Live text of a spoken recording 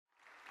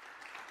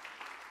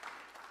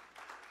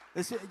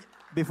Listen,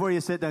 before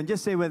you sit down,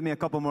 just say with me a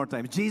couple more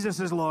times.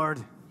 Jesus is Lord.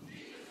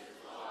 Jesus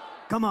is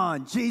Lord. Come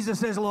on.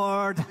 Jesus is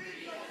Lord. Jesus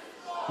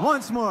is Lord.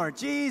 Once more.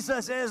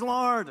 Jesus is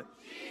Lord.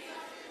 Jesus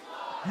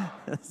is Lord.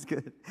 That's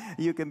good.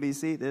 You can be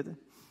seated.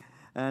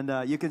 And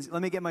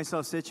let me get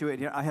myself situated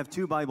here. I have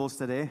 2 Bibles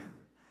today.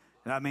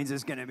 That means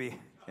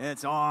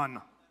it's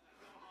on.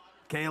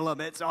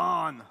 Caleb, it's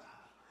on.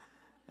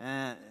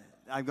 And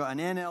I've got an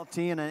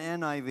NLT and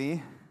an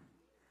NIV.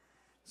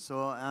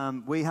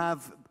 So we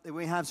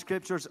have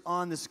scriptures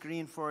on the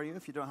screen for you.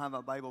 If you don't have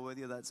a Bible with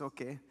you, that's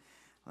okay.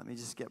 Let me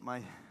just get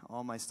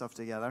all my stuff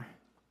together.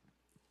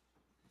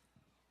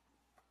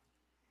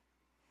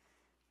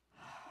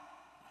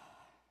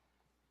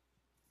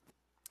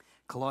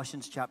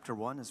 Colossians chapter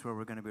 1 is where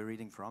we're going to be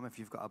reading from. If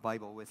you've got a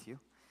Bible with you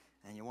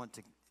and you want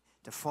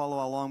to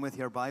follow along with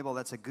your Bible,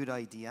 that's a good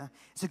idea.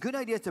 It's a good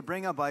idea to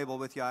bring a Bible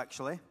with you,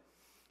 actually.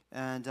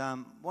 And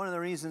one of the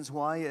reasons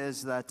why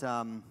is that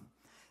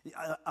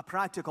a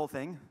practical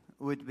thing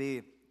would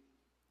be,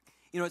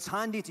 it's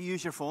handy to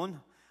use your phone.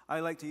 I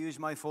like to use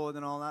my phone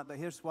and all that, but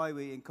here's why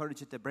we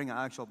encourage you to bring an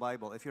actual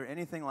Bible. If you're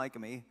anything like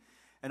me,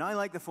 and I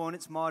like the phone,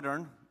 it's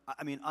modern.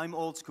 I mean, I'm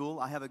old school.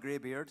 I have a gray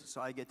beard,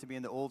 so I get to be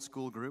in the old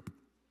school group.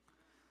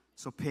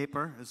 So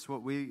paper is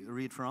what we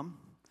read from.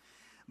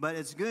 But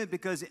it's good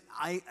because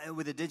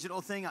with the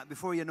digital thing,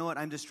 before you know it,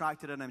 I'm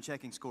distracted and I'm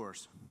checking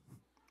scores.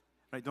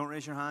 Right? Don't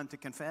raise your hand to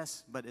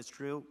confess, but it's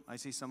true. I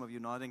see some of you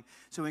nodding.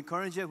 So I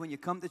encourage you, when you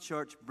come to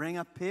church, bring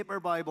a paper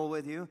Bible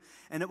with you,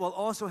 and it will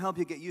also help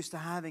you get used to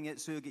having it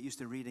so you get used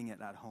to reading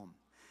it at home.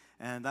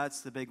 And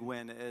that's the big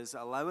win, is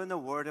allowing the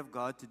Word of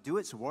God to do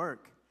its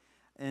work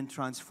in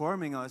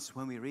transforming us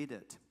when we read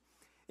it.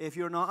 If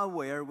you're not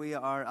aware, we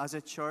are, as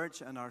a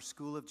church and our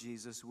School of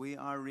Jesus, we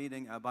are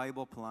reading a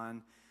Bible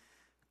plan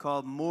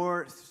called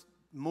More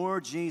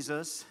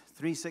Jesus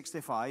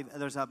 365.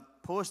 There's a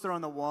poster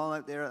on the wall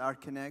out there at our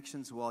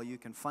Connections wall. You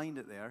can find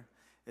it there.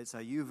 It's a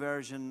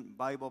YouVersion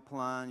Bible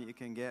plan you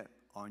can get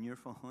on your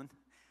phone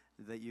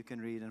that you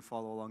can read and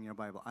follow along your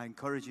Bible. I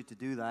encourage you to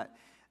do that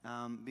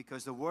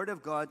because the Word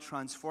of God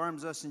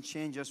transforms us and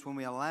changes us when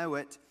we allow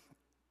it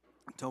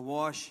to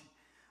wash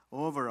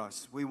over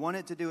us. We want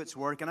it to do its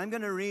work. And I'm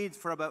going to read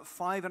for about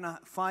 5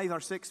 or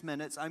 6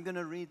 minutes. I'm going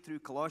to read through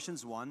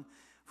Colossians 1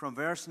 from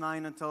verse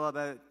 9 until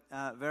about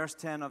verse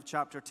 10 of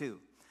chapter 2.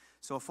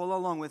 So follow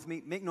along with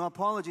me. Make no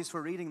apologies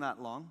for reading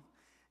that long.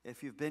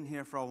 If you've been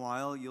here for a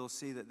while, you'll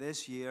see that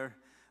this year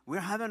we're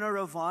having a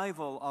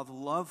revival of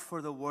love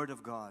for the Word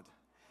of God.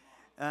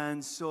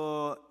 And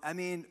so,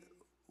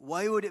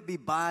 why would it be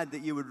bad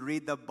that you would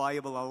read the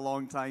Bible a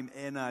long time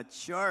in a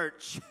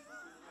church?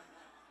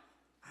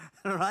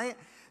 Right?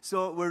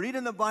 So we're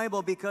reading the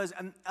Bible because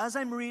as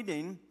I'm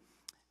reading,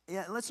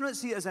 let's not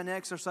see it as an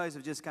exercise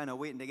of just kind of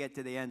waiting to get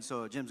to the end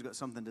so Jim's got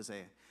something to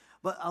say.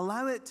 But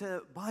allow it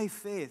to, by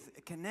faith,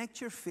 connect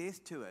your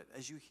faith to it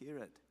as you hear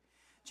it.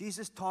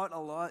 Jesus taught a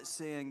lot,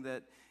 saying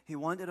that he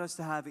wanted us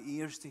to have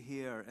ears to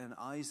hear and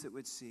eyes that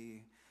would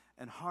see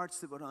and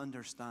hearts that would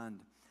understand.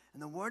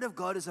 And the Word of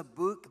God is a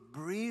book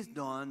breathed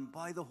on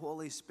by the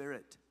Holy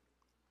Spirit.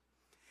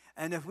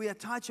 And if we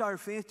attach our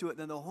faith to it,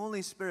 then the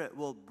Holy Spirit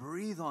will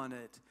breathe on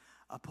it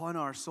upon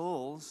our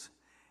souls,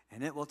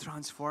 and it will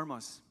transform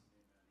us.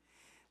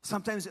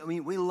 Sometimes,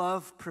 we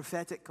love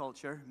prophetic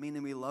culture,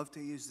 meaning we love to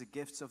use the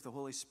gifts of the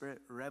Holy Spirit,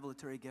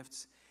 revelatory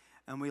gifts,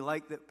 and we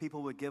like that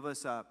people would give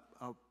us a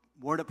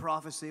word of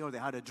prophecy, or they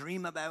had a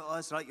dream about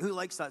us, right? Who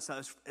likes that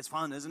stuff? It's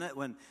fun, isn't it?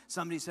 When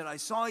somebody said, I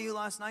saw you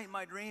last night in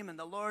my dream, and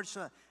the Lord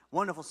said,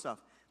 wonderful stuff.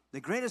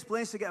 The greatest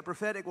place to get a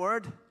prophetic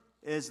word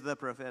is the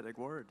prophetic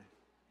word,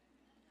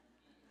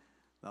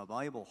 the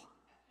Bible.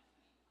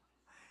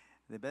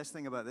 The best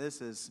thing about this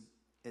is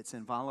it's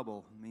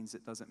infallible. It means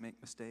it doesn't make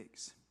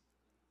mistakes.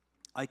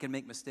 I can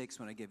make mistakes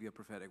when I give you a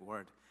prophetic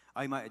word.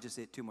 I might have just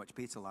ate too much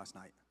pizza last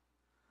night,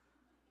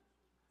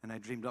 and I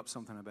dreamed up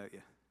something about you.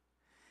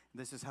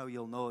 This is how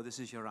you'll know. This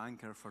is your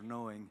anchor for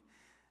knowing.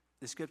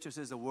 The Scripture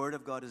says the Word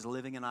of God is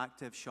living and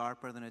active,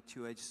 sharper than a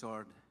two-edged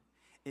sword.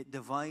 It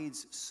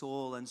divides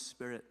soul and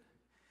spirit,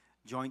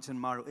 joints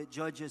and marrow. It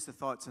judges the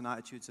thoughts and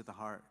attitudes of the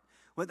heart.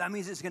 What that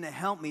means, it's going to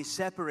help me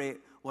separate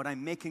what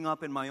I'm making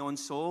up in my own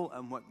soul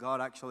and what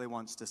God actually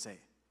wants to say.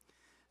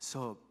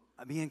 So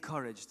be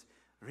encouraged.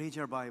 Read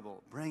your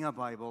Bible. Bring a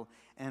Bible.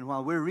 And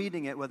while we're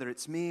reading it, whether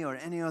it's me or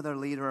any other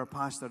leader or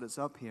pastor that's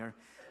up here,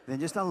 then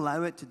just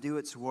allow it to do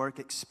its work.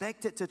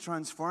 Expect it to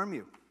transform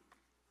you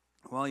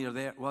while you're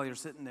there, while you're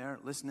sitting there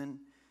listening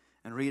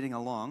and reading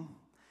along.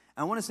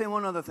 I want to say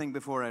one other thing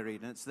before I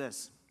read, and it's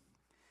this.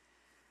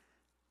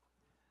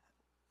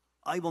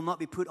 I will not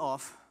be put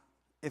off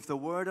if the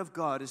Word of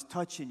God is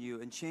touching you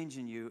and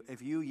changing you,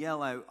 if you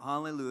yell out,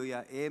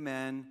 hallelujah,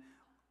 amen,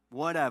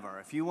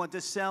 whatever. If you want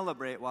to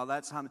celebrate while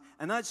that's happening.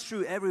 And that's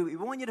true every week.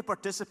 We want you to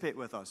participate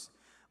with us.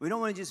 We don't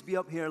want to just be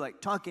up here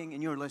like talking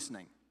and you're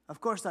listening. Of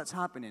course that's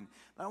happening.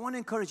 But I want to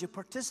encourage you,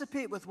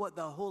 participate with what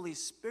the Holy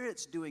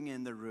Spirit's doing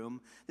in the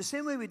room, the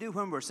same way we do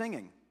when we're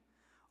singing.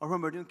 or when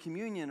we're doing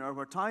communion, or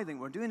we're tithing,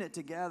 we're doing it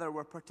together,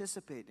 we're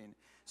participating.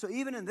 So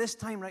even in this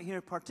time right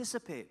here,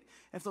 participate.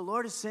 If the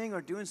Lord is saying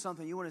or doing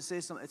something, you want to say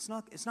something, it's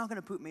not going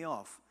to put me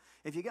off.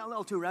 If you get a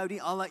little too rowdy,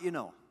 I'll let you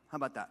know. How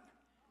about that?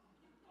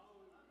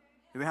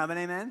 Do we have an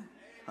amen?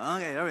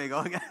 Okay, there we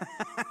go.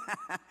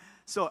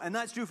 So, and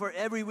that's true for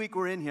every week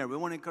we're in here. We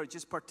want to encourage,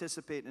 just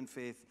participate in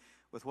faith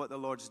with what the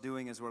Lord's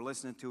doing as we're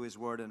listening to His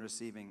Word and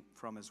receiving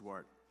from His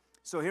Word.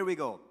 So here we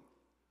go.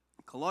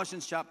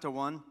 Colossians chapter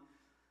 1,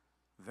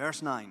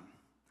 verse 9.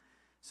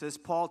 Says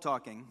Paul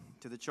talking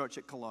to the church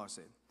at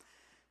Colossae.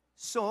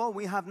 So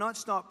we have not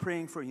stopped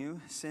praying for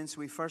you since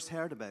we first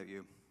heard about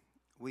you.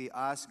 We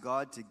ask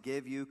God to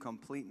give you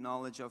complete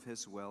knowledge of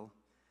His will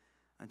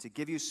and to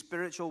give you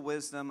spiritual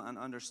wisdom and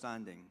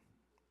understanding.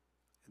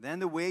 Then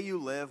the way you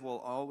live will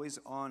always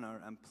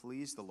honor and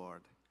please the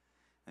Lord,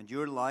 and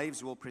your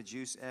lives will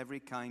produce every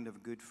kind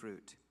of good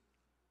fruit.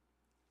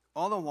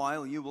 All the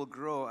while you will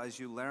grow as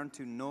you learn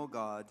to know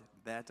God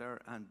better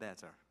and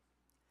better.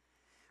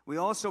 We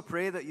also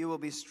pray that you will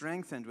be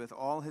strengthened with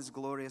all His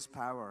glorious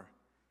power,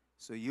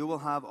 so you will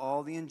have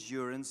all the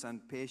endurance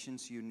and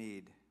patience you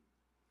need.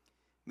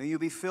 May you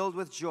be filled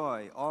with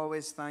joy,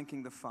 always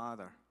thanking the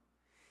Father.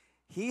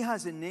 He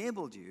has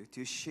enabled you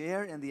to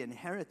share in the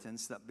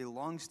inheritance that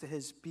belongs to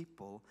His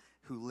people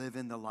who live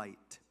in the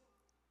light.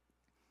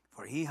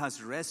 For He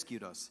has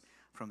rescued us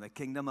from the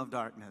kingdom of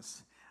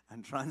darkness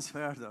and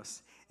transferred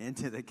us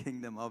into the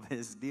kingdom of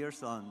His dear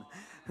Son,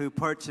 who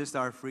purchased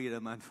our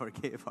freedom and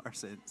forgave our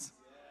sins.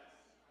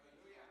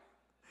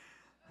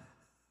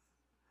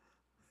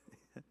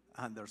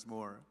 And there's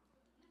more.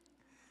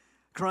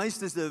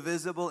 Christ is the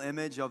visible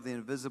image of the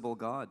invisible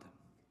God.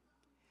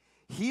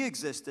 He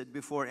existed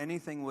before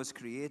anything was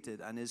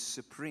created and is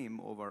supreme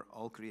over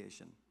all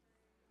creation.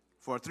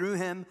 For through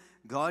Him,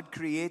 God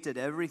created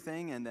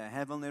everything in the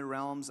heavenly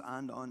realms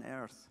and on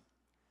earth.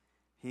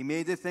 He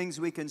made the things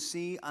we can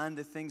see and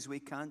the things we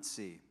can't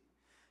see,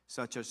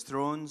 such as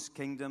thrones,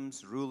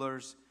 kingdoms,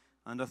 rulers,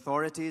 and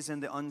authorities in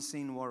the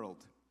unseen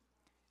world.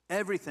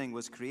 Everything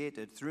was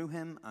created through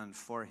Him and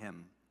for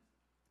Him.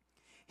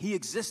 He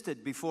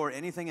existed before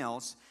anything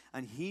else,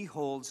 and He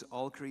holds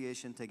all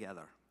creation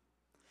together.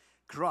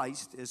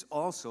 Christ is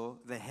also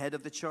the head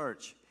of the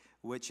church,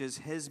 which is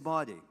His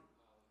body.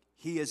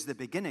 He is the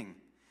beginning,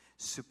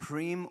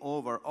 supreme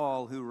over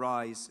all who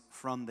rise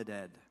from the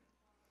dead.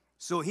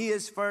 So He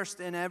is first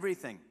in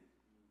everything.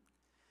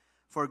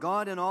 For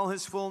God in all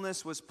His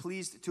fullness was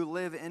pleased to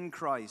live in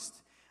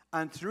Christ,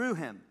 and through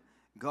Him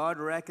God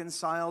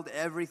reconciled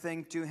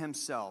everything to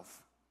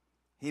Himself.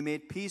 He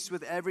made peace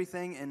with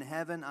everything in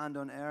heaven and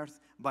on earth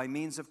by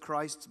means of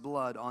Christ's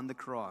blood on the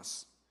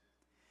cross.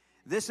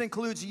 This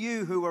includes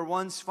you who were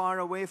once far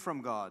away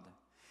from God.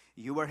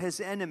 You were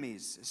His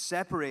enemies,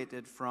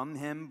 separated from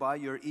Him by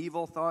your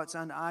evil thoughts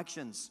and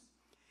actions.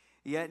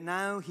 Yet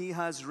now He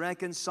has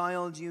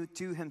reconciled you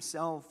to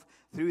Himself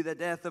through the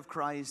death of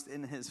Christ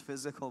in His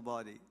physical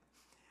body.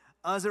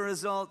 As a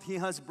result, He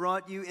has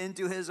brought you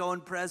into His own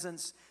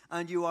presence,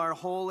 and you are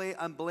holy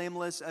and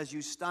blameless as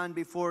you stand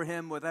before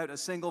Him without a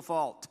single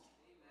fault.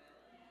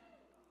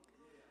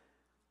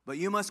 But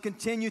you must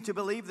continue to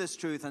believe this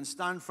truth and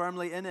stand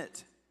firmly in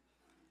it.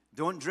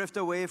 Don't drift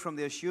away from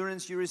the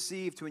assurance you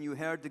received when you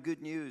heard the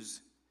good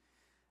news.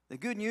 The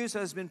good news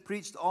has been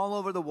preached all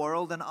over the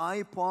world, and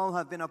I, Paul,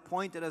 have been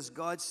appointed as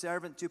God's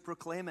servant to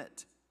proclaim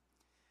it.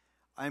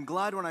 I am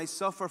glad when I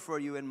suffer for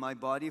you in my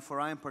body,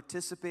 for I am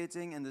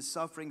participating in the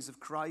sufferings of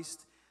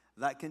Christ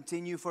that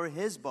continue for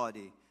His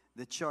body,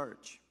 the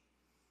church.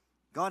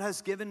 God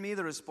has given me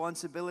the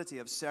responsibility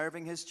of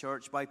serving His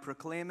church by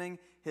proclaiming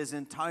His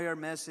entire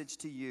message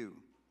to you.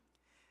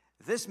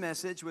 This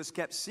message was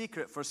kept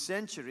secret for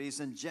centuries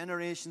and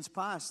generations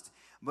past,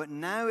 but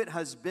now it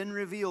has been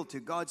revealed to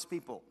God's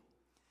people.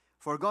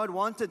 For God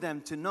wanted them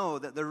to know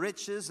that the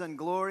riches and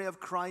glory of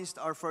Christ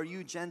are for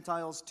you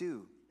Gentiles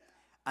too.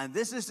 And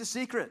this is the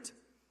secret: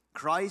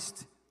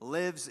 Christ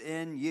lives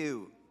in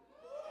you.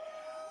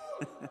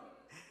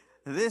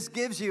 This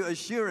gives you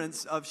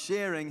assurance of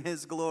sharing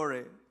His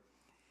glory.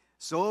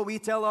 So we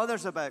tell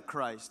others about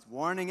Christ,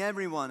 warning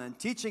everyone and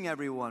teaching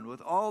everyone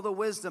with all the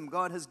wisdom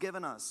God has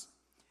given us.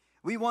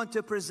 We want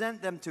to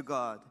present them to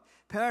God,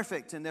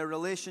 perfect in their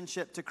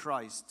relationship to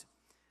Christ.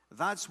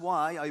 That's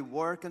why I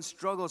work and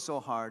struggle so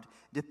hard,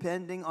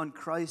 depending on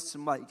Christ's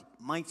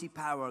mighty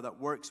power that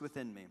works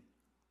within me.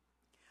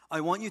 I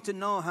want you to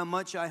know how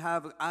much I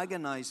have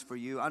agonized for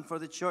you and for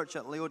the church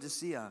at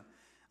Laodicea,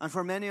 and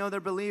for many other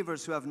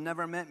believers who have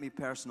never met me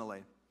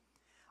personally.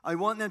 I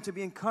want them to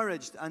be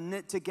encouraged and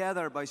knit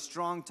together by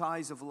strong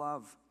ties of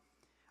love.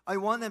 I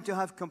want them to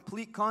have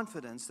complete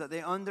confidence that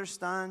they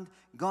understand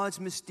God's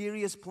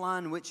mysterious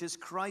plan, which is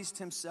Christ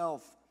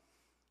Himself.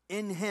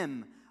 In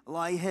Him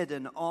lie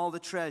hidden all the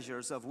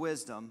treasures of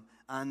wisdom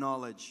and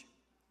knowledge.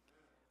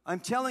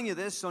 I'm telling you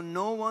this so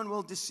no one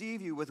will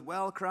deceive you with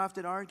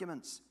well-crafted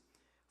arguments.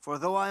 For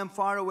though I am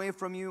far away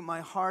from you,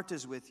 my heart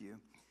is with you.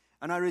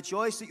 And I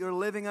rejoice that you're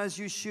living as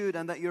you should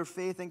and that your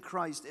faith in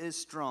Christ is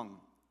strong.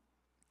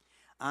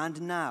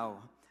 And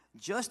now,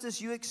 Just as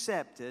you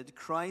accepted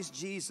Christ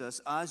Jesus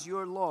as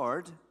your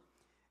Lord,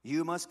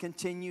 you must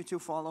continue to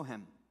follow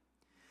him.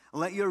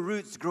 Let your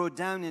roots grow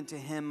down into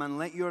him and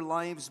let your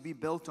lives be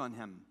built on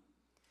him.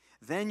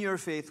 Then your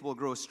faith will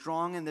grow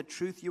strong in the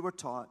truth you were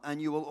taught, and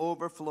you will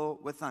overflow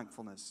with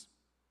thankfulness.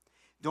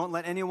 Don't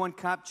let anyone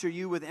capture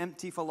you with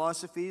empty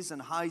philosophies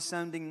and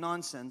high-sounding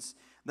nonsense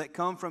that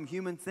come from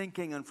human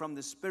thinking and from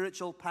the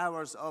spiritual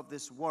powers of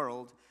this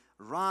world,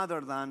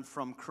 rather than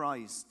from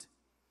Christ.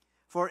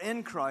 For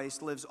in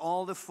Christ lives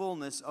all the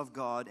fullness of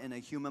God in a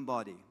human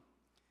body.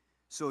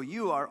 So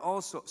you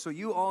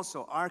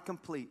also are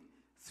complete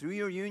through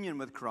your union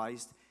with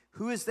Christ,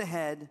 who is the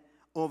head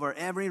over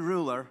every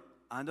ruler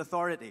and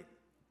authority.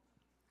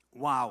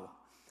 Wow,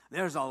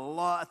 there's a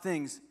lot of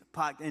things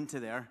packed into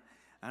there.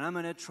 And I'm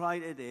going to try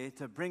today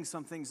to bring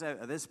some things out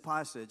of this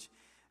passage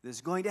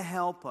that's going to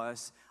help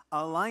us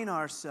align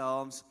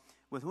ourselves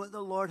with what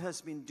the Lord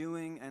has been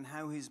doing and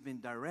how he's been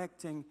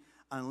directing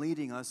and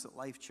leading us at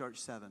Life Church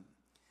 7.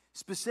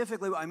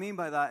 Specifically, what I mean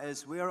by that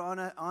is we are on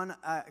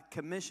a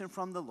commission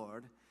from the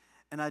Lord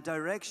and a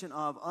direction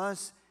of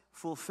us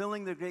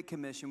fulfilling the Great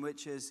Commission,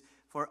 which is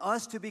for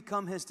us to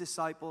become his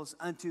disciples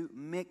and to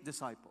make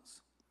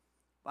disciples.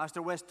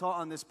 Pastor West taught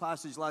on this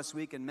passage last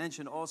week and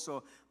mentioned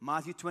also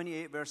Matthew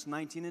 28, verse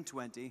 19 and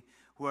 20,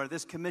 where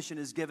this commission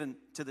is given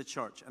to the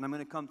church. And I'm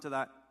going to come to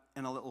that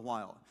in a little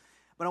while.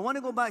 But I want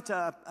to go back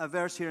to a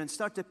verse here and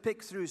start to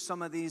pick through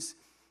some of these,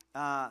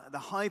 the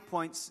high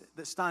points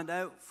that stand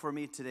out for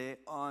me today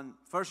on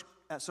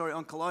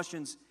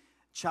Colossians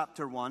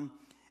chapter 1.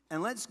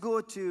 And let's go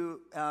to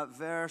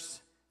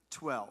verse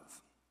 12.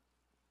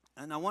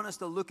 And I want us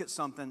to look at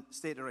something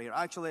stated right here.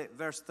 Actually,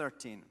 verse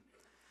 13.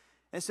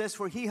 It says,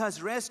 "For he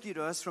has rescued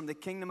us from the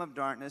kingdom of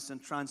darkness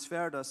and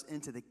transferred us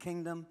into the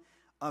kingdom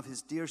of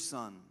his dear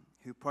Son,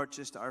 who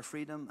purchased our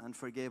freedom and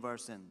forgave our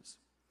sins."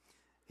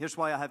 Here's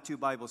why I have two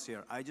Bibles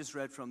here. I just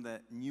read from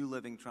the New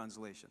Living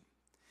Translation.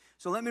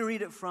 So let me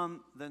read it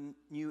from the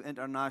New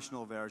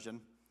International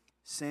Version.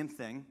 Same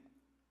thing,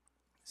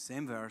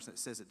 same verse. It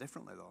says it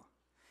differently, though.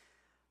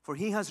 "For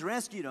he has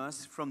rescued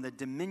us from the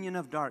dominion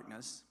of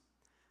darkness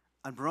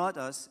and brought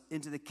us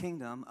into the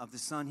kingdom of the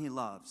Son he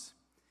loves,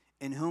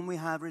 in whom we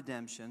have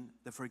redemption,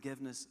 the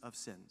forgiveness of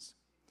sins."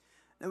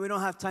 Now, we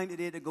don't have time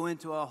today to go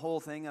into a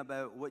whole thing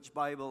about which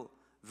Bible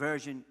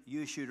version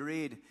you should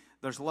read.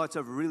 There's lots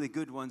of really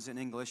good ones in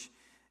English.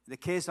 The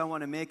case I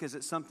want to make is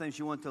that sometimes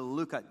you want to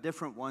look at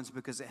different ones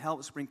because it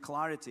helps bring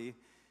clarity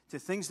to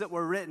things that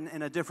were written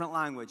in a different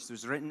language.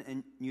 There's written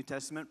in New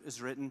Testament,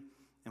 is written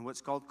in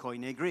what's called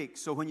Koine Greek.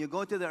 So when you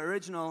go to the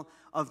original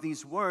of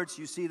these words,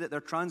 you see that they're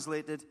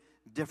translated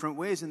different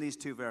ways in these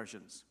two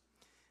versions.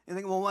 You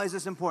think, well, why is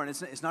this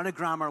important? It's not a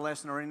grammar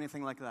lesson or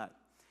anything like that.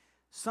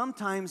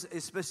 Sometimes a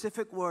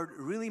specific word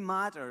really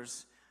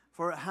matters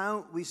for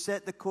how we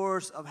set the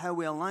course of how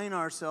we align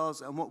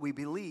ourselves and what we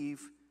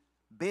believe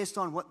based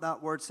on what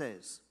that word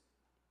says.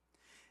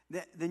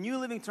 The New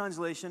Living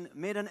Translation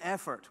made an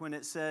effort when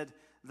it said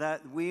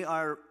that we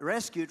are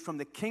rescued from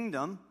the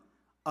kingdom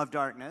of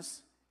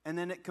darkness, and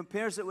then it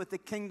compares it with the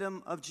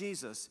kingdom of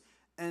Jesus.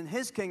 And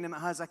his kingdom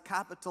has a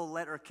capital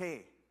letter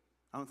K.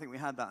 I don't think we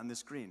had that on the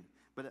screen,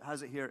 but it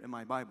has it here in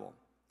my Bible.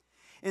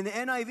 In the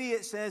NIV,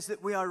 it says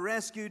that we are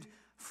rescued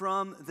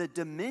from the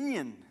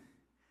dominion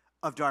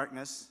of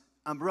darkness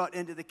and brought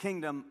into the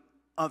kingdom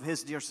of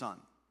his dear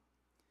Son.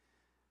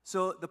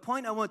 So the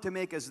point I want to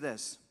make is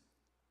this.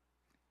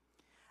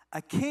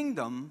 A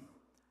kingdom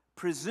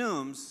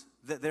presumes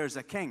that there's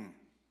a king.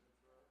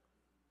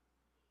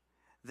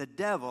 The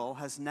devil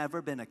has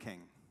never been a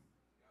king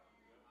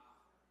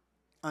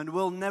and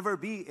will never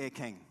be a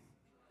king.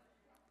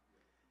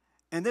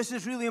 And this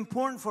is really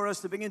important for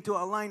us to begin to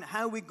align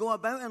how we go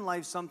about in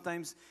life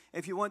sometimes,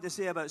 if you want to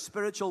say about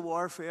spiritual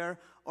warfare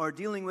or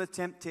dealing with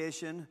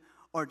temptation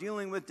or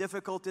dealing with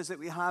difficulties that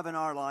we have in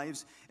our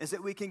lives, is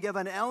that we can give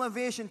an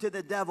elevation to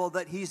the devil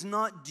that he's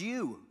not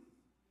due.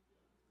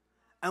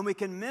 And we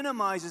can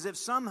minimize as if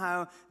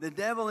somehow the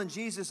devil and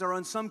Jesus are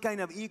on some kind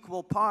of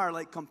equal par,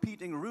 like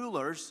competing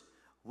rulers,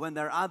 when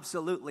they're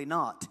absolutely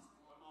not.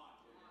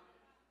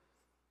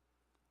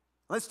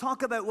 Let's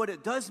talk about what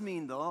it does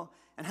mean, though,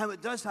 and how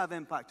it does have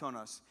impact on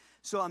us.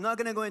 So I'm not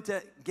going to go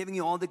into giving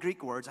you all the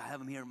Greek words. I have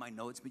them here in my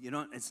notes, but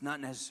it's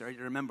not necessary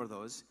to remember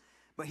those.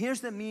 But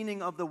here's the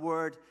meaning of the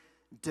word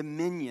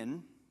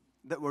dominion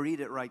that we'll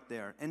read it right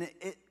there. And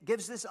it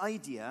gives this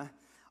idea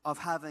of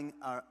having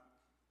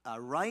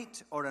a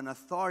right or an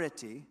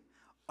authority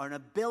or an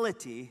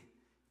ability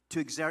to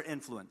exert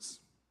influence.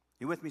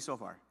 You with me so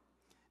far?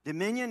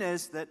 Dominion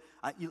is that,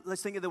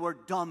 let's think of the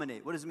word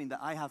dominate. What does it mean? That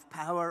I have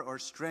power or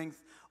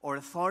strength or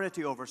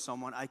authority over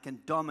someone. I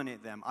can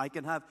dominate them. I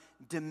can have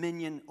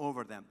dominion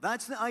over them.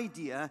 That's the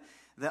idea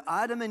that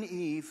Adam and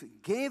Eve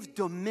gave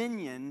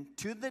dominion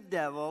to the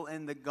devil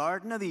in the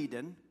Garden of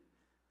Eden.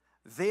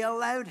 They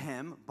allowed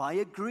him, by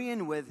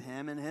agreeing with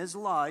him in his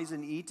lies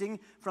and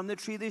eating from the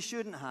tree they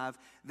shouldn't have,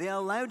 they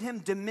allowed him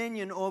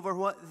dominion over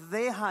what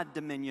they had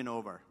dominion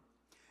over.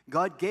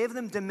 God gave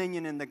them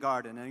dominion in the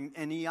garden,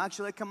 and he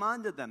actually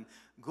commanded them,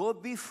 go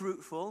be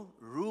fruitful,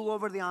 rule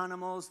over the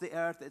animals, the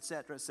earth,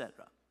 etc.,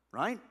 etc.,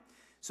 right?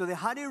 So they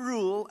had a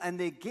rule, and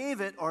they gave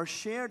it or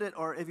shared it,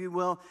 or if you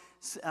will,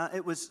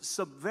 it was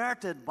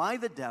subverted by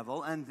the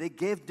devil, and they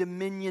gave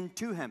dominion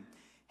to him.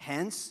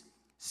 Hence,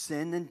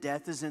 sin and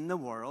death is in the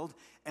world,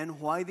 and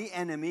why the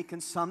enemy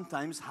can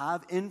sometimes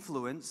have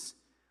influence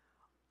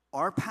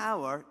or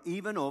power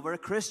even over a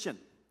Christian.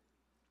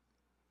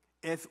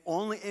 If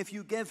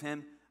you give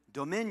him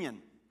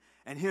dominion.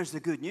 And here's the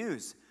good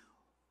news.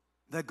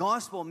 The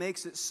gospel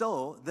makes it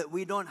so that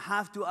we don't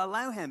have to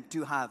allow him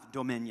to have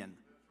dominion.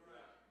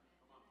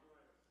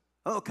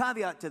 Oh,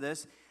 caveat to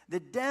this.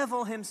 The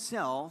devil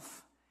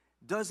himself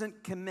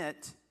doesn't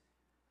commit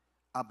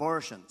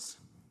abortions.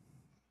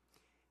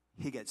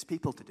 He gets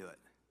people to do it.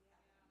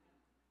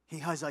 He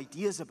has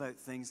ideas about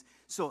things.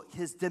 So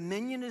his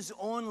dominion is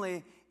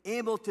only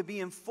able to be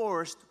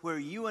enforced where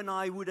you and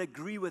I would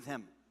agree with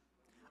him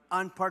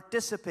and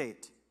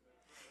participate.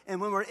 And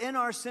when we're in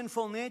our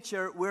sinful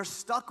nature, we're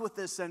stuck with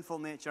this sinful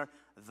nature.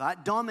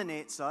 That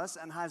dominates us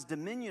and has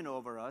dominion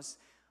over us.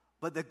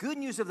 But the good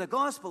news of the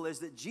gospel is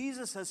that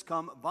Jesus has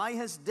come by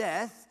his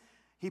death.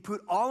 He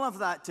put all of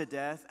that to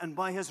death, and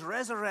by his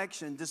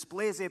resurrection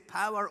displays a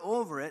power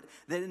over it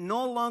that it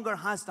no longer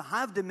has to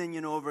have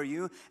dominion over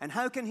you. And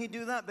how can he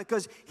do that?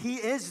 Because he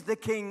is the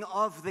king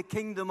of the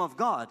kingdom of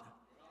God.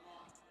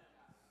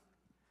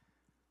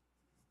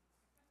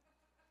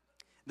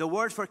 The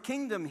word for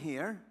kingdom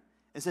here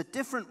is a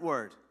different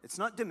word. It's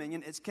not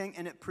dominion, it's king,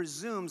 and it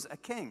presumes a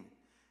king.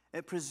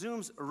 It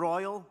presumes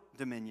royal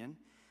dominion.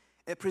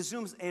 It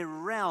presumes a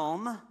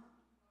realm,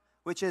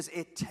 which is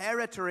a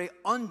territory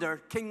under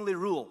kingly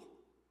rule.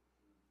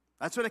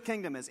 That's what a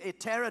kingdom is, a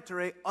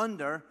territory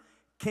under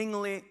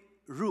kingly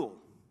rule.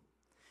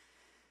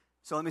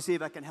 So let me see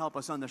if I can help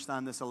us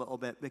understand this a little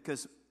bit,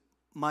 because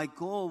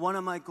one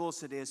of my goals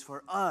today is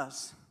for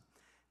us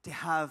to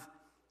have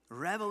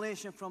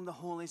revelation from the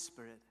Holy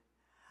Spirit,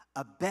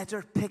 a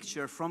better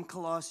picture from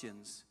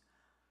Colossians,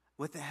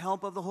 with the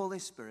help of the Holy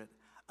Spirit,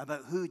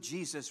 about who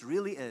Jesus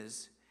really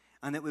is,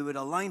 and that we would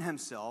align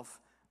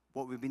himself,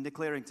 what we've been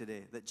declaring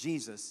today, that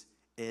Jesus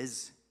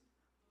is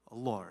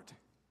Lord.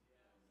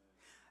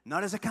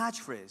 Not as a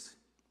catchphrase,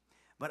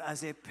 but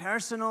as a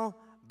personal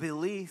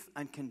belief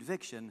and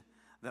conviction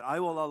that I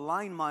will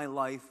align my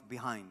life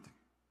behind.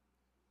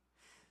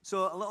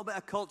 So a little bit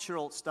of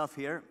cultural stuff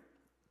here,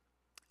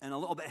 and a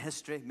little bit of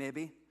history,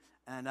 maybe.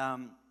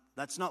 And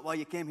that's not why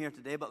you came here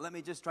today, but let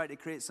me just try to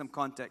create some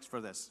context for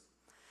this.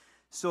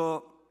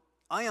 So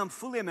I am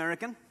fully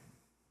American,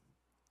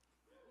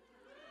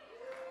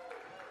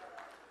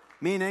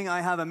 meaning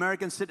I have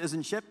American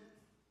citizenship.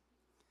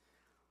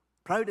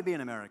 Proud to be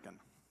an American.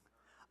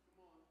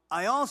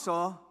 I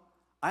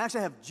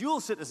actually have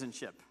dual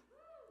citizenship.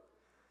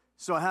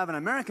 So I have an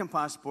American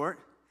passport,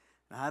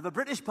 and I have a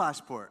British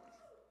passport.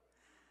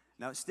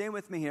 Now stay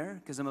with me here,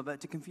 because I'm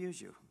about to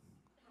confuse you.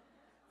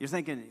 You're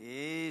thinking,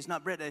 he's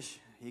not British.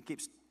 He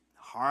keeps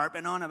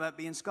harping on about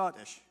being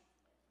Scottish.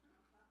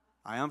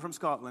 I am from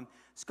Scotland.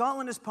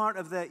 Scotland is part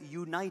of the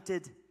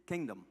United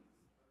Kingdom.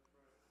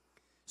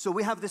 So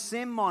we have the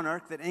same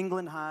monarch that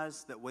England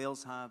has, that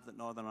Wales have, that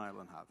Northern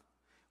Ireland have.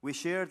 We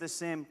share the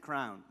same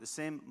crown, the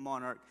same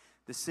monarch,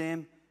 the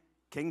same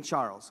King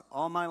Charles.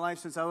 All my life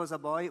since I was a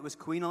boy, it was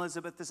Queen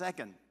Elizabeth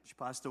II. She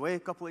passed away a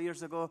couple of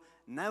years ago.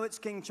 Now it's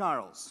King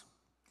Charles.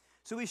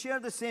 So we share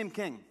the same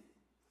king.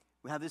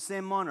 We have the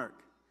same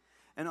monarch.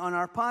 And on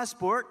our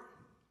passport,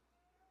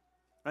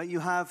 right, you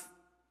have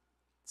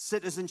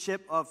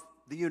citizenship of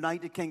the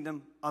United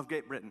Kingdom of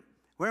Great Britain.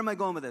 Where am I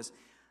going with this?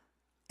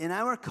 In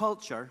our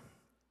culture,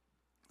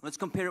 let's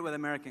compare it with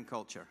American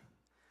culture.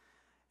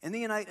 In the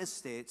United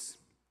States,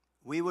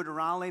 we would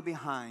rally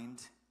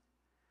behind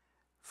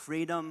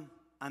freedom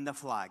and the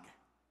flag,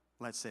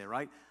 let's say,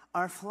 right?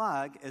 Our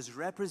flag is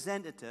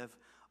representative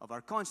of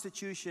our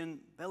Constitution,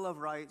 Bill of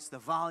Rights, the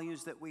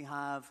values that we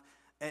have,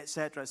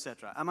 etc.,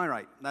 etc. Am I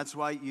right? That's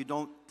why you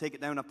don't take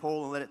it down a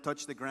pole and let it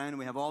touch the ground.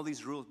 We have all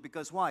these rules.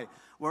 Because why?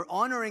 We're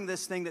honoring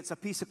this thing that's a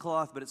piece of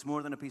cloth, but it's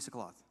more than a piece of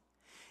cloth.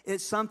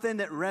 It's something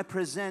that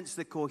represents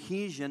the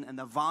cohesion and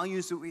the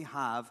values that we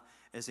have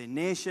as a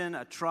nation,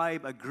 a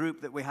tribe, a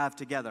group that we have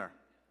together.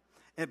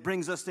 It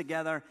brings us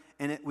together,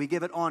 and we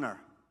give it honor.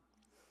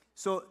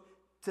 So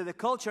to the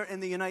culture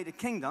in the United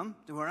Kingdom,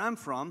 to where I'm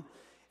from,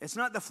 it's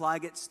not the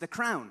flag, it's the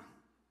crown.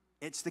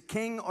 It's the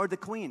king or the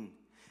queen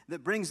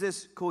that brings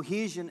this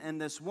cohesion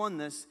and this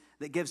oneness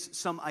that gives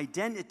some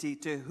identity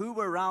to who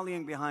we're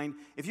rallying behind.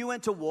 If you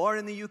went to war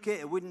in the UK,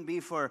 it wouldn't be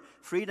for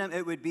freedom,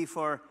 it would be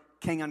for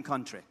king and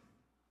country.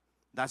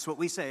 That's what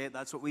we say,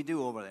 that's what we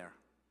do over there.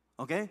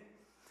 Okay?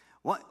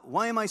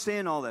 Why am I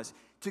saying all this?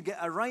 To get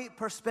a right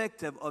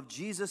perspective of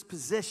Jesus'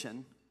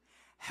 position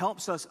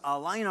helps us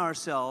align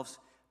ourselves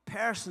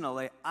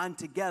personally and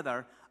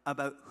together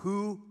about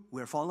who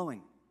we're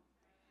following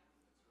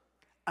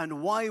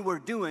and why we're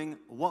doing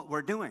what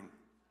we're doing.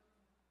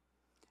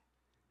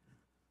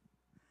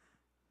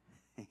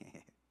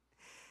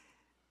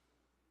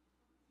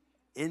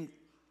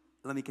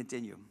 Let me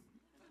continue.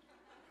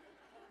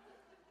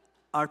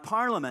 Our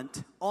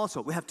parliament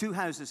also, we have two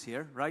houses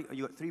here, right?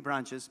 You got 3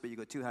 branches, but you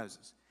got 2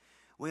 houses.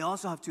 We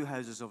also have 2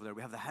 houses over there.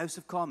 We have the House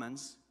of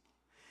Commons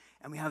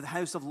and we have the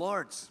House of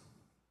Lords.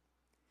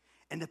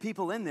 And the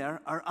people in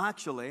there are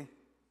actually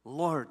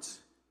lords.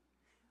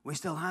 We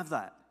still have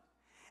that.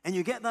 And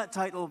you get that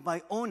title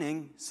by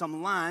owning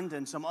some land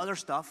and some other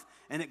stuff,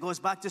 and it goes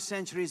back to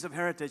centuries of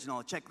heritage and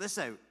all. Check this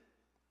out.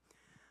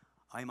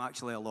 I'm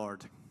actually a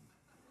lord.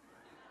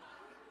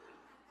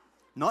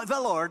 Not the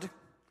Lord.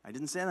 I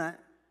didn't say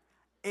that.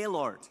 A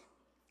lord.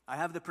 I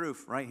have the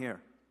proof right here.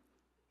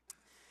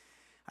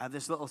 I have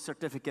this little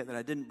certificate that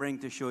I didn't bring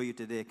to show you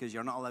today because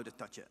you're not allowed to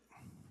touch it.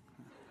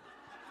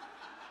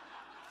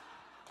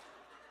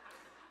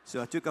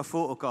 So I took a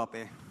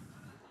photocopy.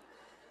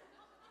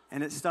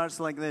 And it starts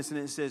like this, and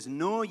it says,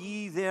 "Know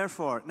ye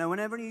therefore." Now,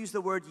 whenever you use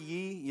the word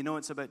ye, you know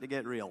it's about to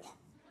get real.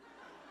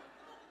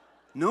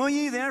 "Know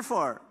ye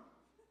therefore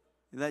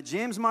that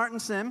James Martin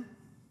Sim,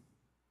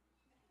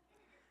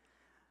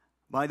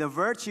 by the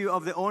virtue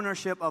of the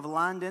ownership of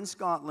land in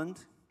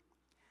Scotland,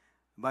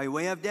 by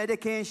way of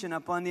dedication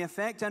upon the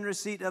effect and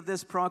receipt of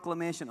this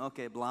proclamation,"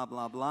 okay, blah,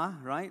 blah, blah,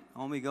 right?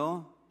 On we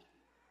go.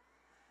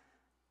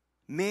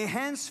 "May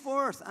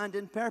henceforth and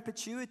in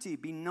perpetuity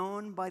be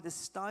known by the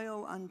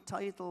style and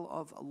title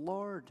of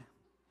Lord."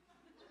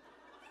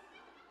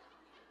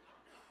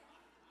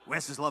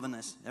 Wes is loving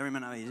this. Every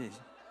minute he is.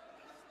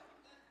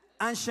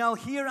 "And shall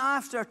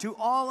hereafter to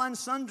all and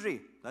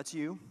sundry," that's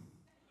you,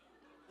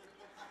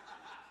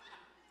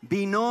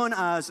 "be known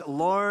as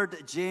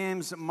Lord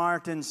James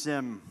Martin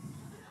Sim."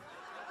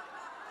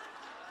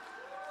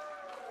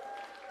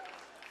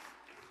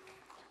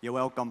 You're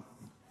welcome.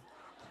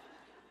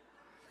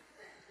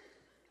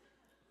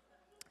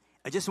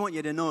 I just want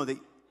you to know that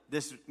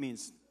this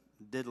means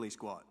diddly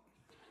squat.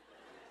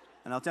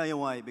 And I'll tell you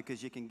why,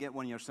 because you can get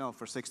one yourself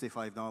for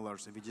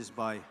 $65 if you just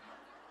buy.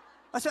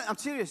 I'm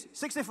serious.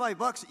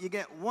 $65, you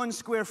get 1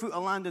 square foot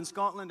of land in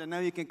Scotland, and now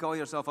you can call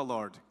yourself a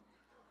lord.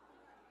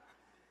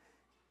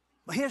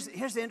 But here's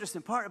the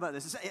interesting part about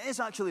this. It is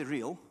actually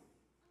real.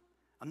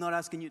 I'm not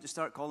asking you to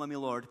start calling me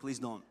Lord. Please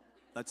don't.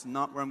 That's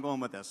not where I'm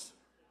going with this.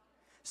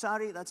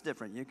 Sorry, that's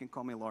different. You can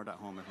call me Lord at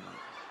home if you want.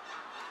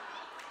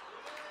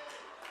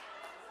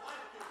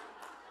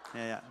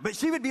 Yeah. But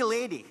she would be a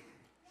lady.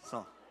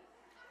 So,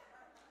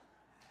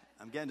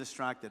 I'm getting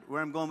distracted.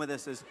 Where I'm going with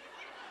this is,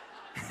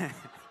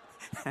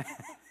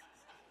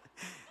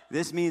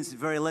 this means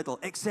very little,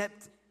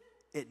 except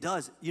it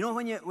does. You know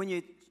when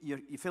you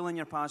fill in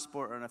your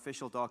passport or an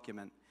official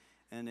document,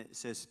 and it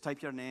says,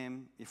 type your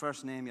name, your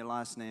first name, your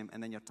last name,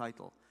 and then your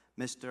title.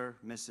 Mr.,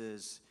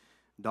 Mrs.,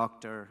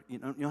 Doctor. You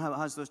know how it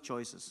has those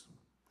choices?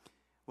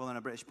 Well, in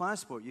a British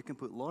passport, you can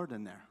put Lord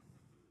in there.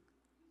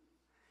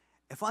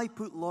 If I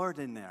put Lord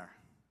in there,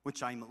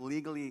 which I'm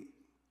legally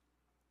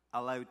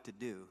allowed to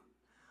do,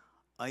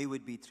 I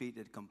would be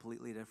treated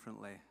completely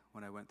differently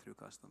when I went through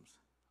customs.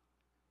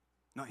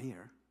 Not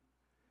here,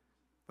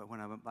 but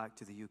when I went back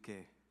to the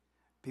UK.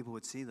 People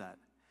would see that,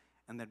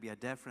 and there'd be a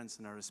deference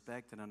and a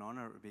respect and an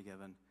honor that would be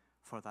given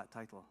for that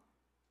title.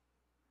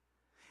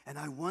 And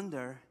I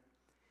wonder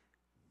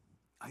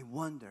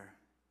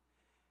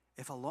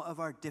if a lot of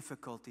our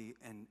difficulty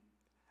in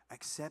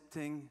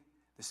accepting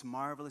this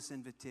marvelous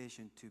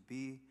invitation to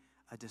be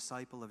a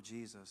disciple of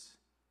Jesus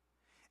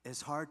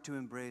is hard to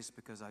embrace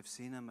because I've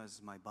seen him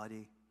as my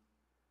buddy.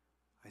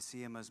 I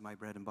see him as my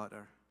bread and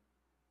butter.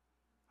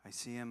 I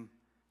see him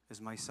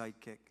as my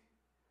sidekick.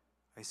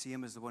 I see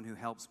him as the one who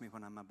helps me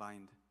when I'm in a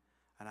bind.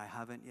 And I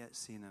haven't yet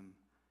seen him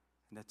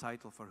in the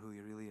title for who he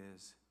really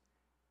is,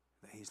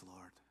 that he's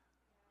Lord.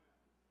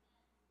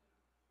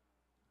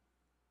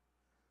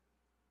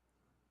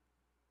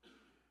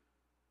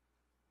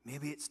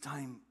 Maybe it's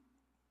time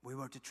we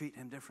were to treat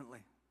him differently.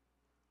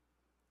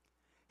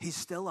 He's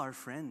still our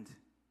friend.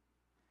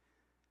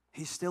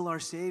 He's still our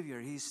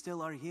Savior. He's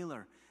still our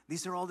healer.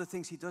 These are all the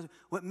things he does.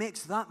 What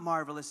makes that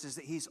marvelous is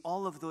that he's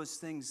all of those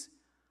things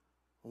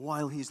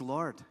while he's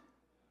Lord.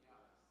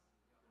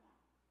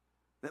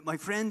 That my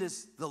friend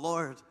is the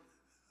Lord.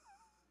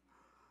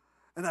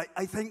 And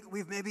I think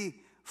we've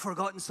maybe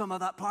forgotten some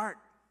of that part.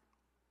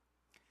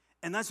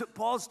 And that's what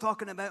Paul's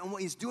talking about, and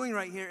what he's doing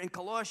right here in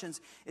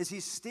Colossians is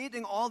he's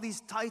stating all these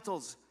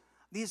titles,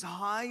 these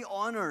high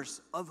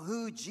honors of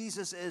who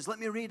Jesus is. Let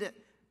me read it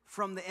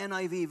from the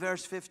NIV,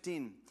 verse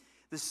 15.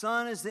 "The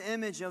Son is the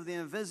image of the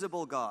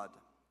invisible God,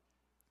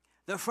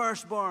 the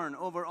firstborn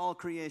over all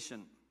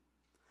creation.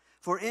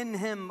 For in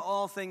him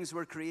all things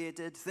were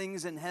created,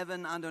 things in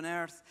heaven and on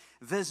earth,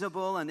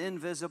 visible and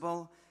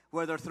invisible,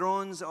 whether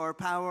thrones or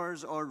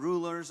powers or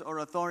rulers or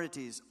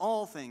authorities.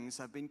 All things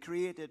have been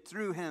created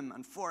through him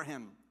and for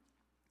him.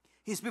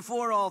 He's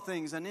before all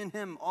things, and in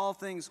him all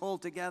things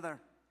hold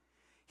together.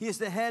 He is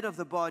the head of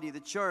the body, the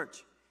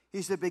church.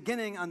 He's the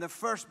beginning and the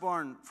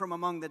firstborn from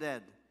among the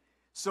dead,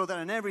 so that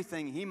in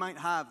everything he might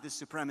have the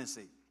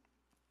supremacy.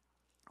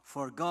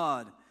 For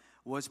God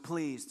was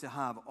pleased to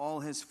have all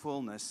his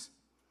fullness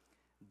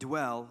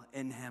dwell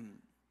in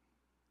him."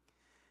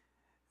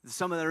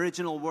 Some of the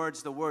original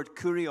words, the word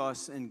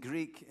kurios in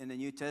Greek in the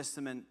New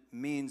Testament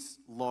means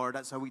Lord.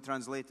 That's how we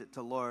translate it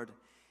to Lord.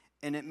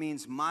 And it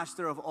means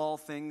master of all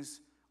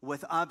things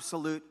with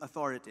absolute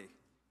authority.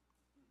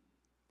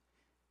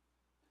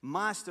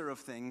 Master of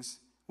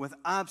things with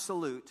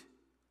absolute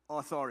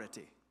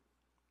authority.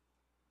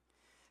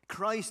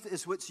 Christ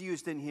is what's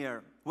used in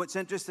here. What's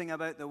interesting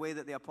about the way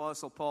that the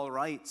Apostle Paul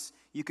writes,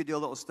 you could do a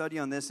little study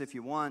on this if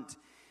you want,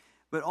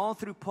 but all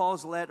through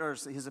Paul's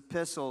letters, his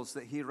epistles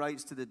that he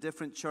writes to the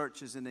different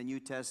churches in the New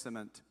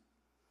Testament,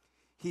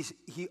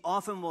 he'll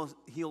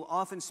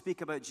often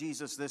speak about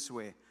Jesus this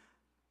way: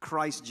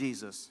 Christ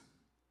Jesus,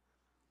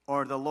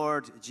 or the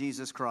Lord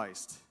Jesus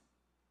Christ.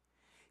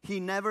 He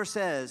never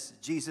says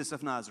Jesus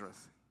of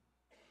Nazareth.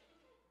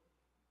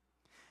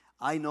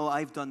 I know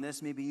I've done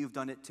this, maybe you've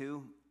done it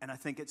too, and I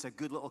think it's a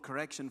good little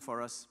correction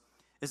for us.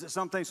 Is that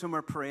sometimes when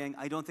we're praying,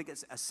 I don't think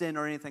it's a sin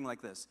or anything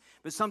like this,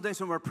 but sometimes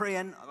when we're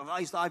praying,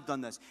 I've done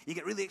this, you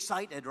get really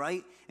excited,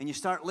 right? And you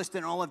start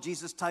listing all of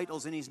Jesus'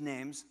 titles and his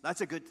names.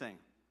 That's a good thing,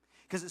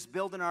 because it's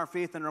building our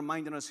faith and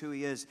reminding us who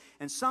he is.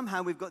 And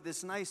somehow we've got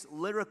this nice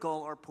lyrical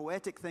or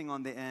poetic thing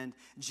on the end,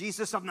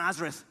 Jesus of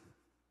Nazareth.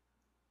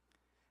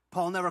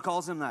 Paul never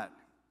calls him that.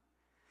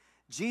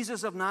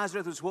 Jesus of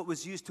Nazareth was what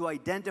was used to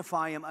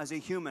identify him as a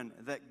human,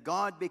 that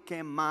God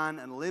became man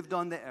and lived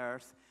on the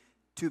earth.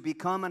 To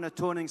become an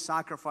atoning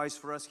sacrifice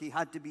for us, he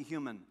had to be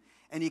human.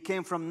 And he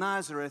came from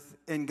Nazareth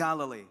in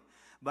Galilee.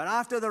 But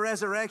after the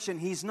resurrection,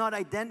 he's not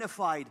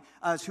identified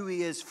as who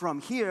he is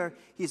from here.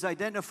 He's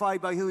identified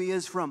by who he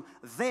is from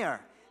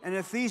there. In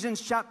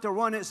Ephesians chapter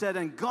 1, it said,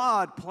 and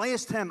God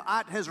placed him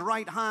at his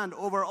right hand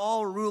over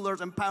all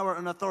rulers and power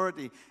and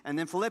authority. And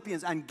in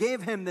Philippians, and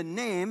gave him the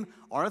name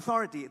or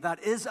authority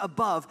that is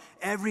above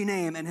every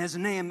name. And his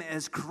name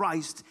is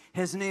Christ.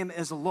 His name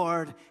is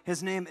Lord.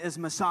 His name is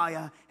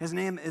Messiah. His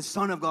name is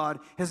Son of God.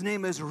 His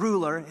name is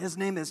Ruler. His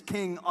name is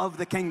King of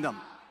the kingdom.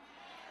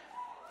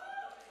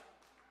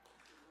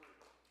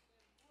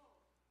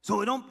 So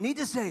we don't need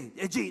to say,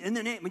 in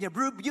the name, when you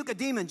rebuke a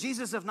demon,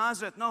 Jesus of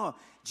Nazareth. No,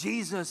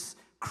 Jesus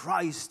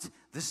Christ,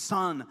 the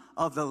Son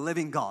of the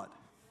living God.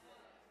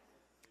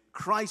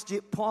 Christ,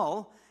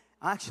 Paul,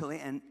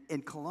 actually,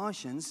 in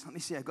Colossians, let me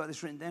see, I've got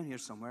this written down here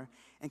somewhere.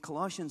 In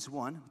Colossians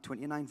 1,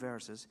 29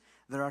 verses,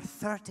 there are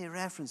 30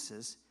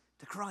 references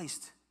to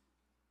Christ.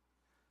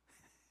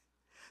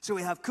 So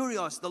we have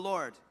Kurios, the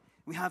Lord.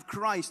 We have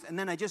Christ. And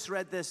then I just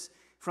read this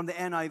from the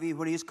NIV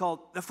where he is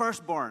called the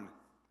firstborn.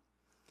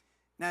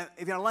 Now,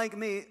 if you're like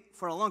me,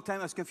 for a long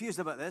time I was confused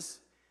about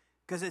this,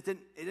 because it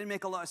didn't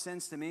make a lot of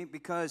sense to me,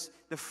 because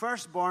the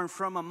firstborn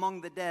from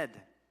among the dead.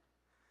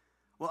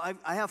 Well,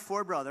 I have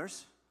 4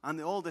 brothers. I'm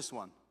the oldest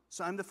one,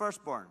 so I'm the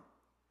firstborn.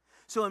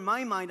 So in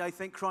my mind, I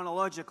think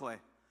chronologically,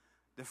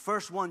 the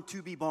first one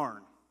to be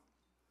born.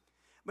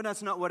 But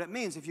that's not what it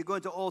means. If you go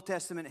into Old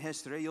Testament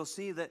history, you'll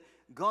see that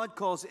God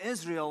calls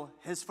Israel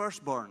his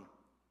firstborn.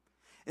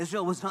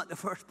 Israel was not the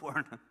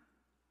firstborn.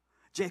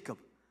 Jacob,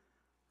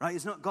 right?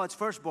 He's not God's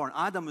firstborn.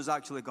 Adam was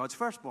actually God's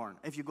firstborn,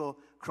 if you go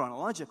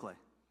chronologically.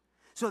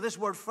 So this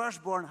word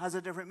firstborn has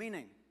a different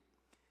meaning.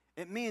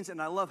 It means, and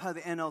I love how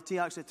the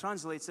NLT actually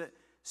translates it,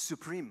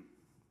 supreme.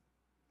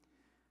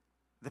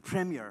 The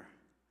premier.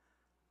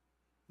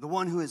 The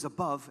one who is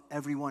above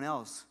everyone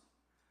else.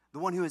 The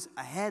one who is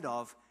ahead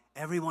of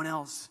everyone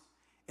else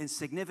in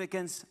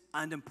significance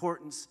and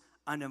importance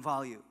and in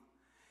value.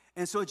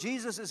 And so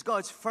Jesus is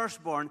God's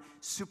firstborn,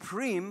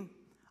 supreme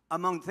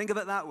among, think of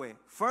it that way,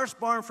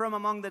 firstborn from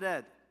among the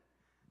dead.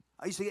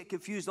 I used to get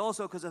confused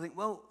also because I think,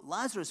 well,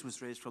 Lazarus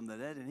was raised from the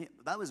dead, and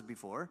that was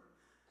before.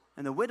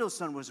 And the widow's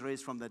son was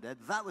raised from the dead.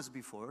 That was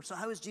before. So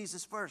how is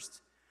Jesus first?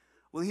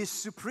 Well, he's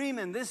supreme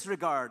in this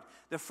regard.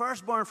 The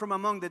firstborn from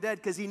among the dead,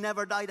 because he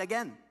never died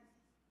again.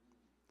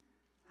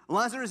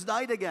 Lazarus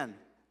died again.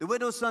 The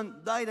widow's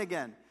son died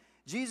again.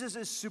 Jesus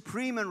is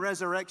supreme in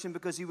resurrection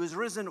because he was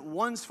risen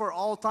once for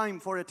all time,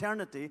 for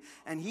eternity,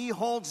 and he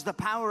holds the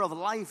power of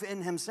life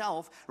in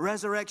himself,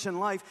 resurrection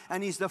life,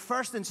 and he's the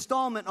first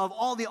installment of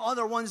all the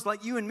other ones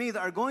like you and me that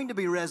are going to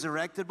be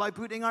resurrected by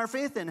putting our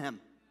faith in him.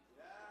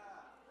 Yeah.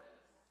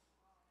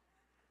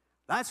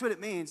 That's what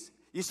it means.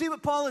 You see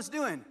what Paul is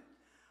doing?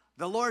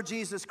 The Lord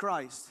Jesus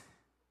Christ,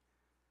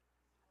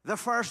 the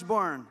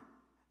firstborn,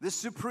 the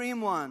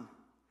supreme one,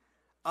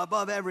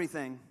 above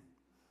everything,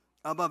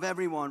 above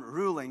everyone,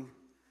 ruling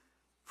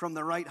from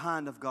the right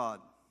hand of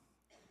God.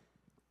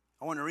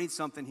 I want to read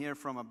something here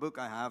from a book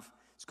I have.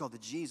 It's called the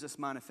Jesus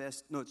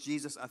Manifest. No, it's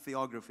Jesus, a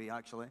Theography,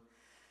 actually.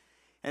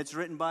 It's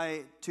written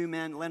by 2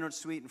 men, Leonard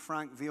Sweet and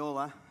Frank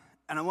Viola.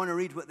 And I want to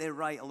read what they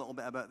write a little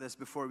bit about this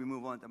before we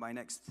move on to my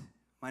next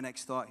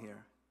thought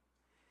here.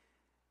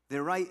 They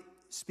write,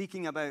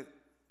 speaking about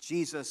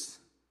Jesus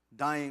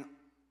dying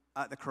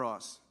at the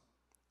cross.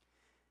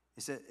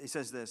 He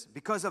says this,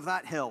 because of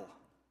that hill,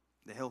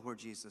 the hill where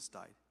Jesus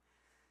died.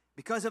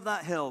 Because of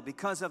that hill,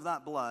 because of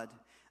that blood,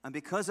 and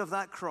because of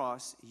that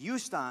cross, you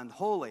stand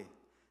holy,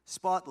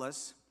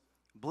 spotless,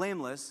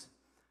 blameless,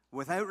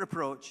 without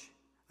reproach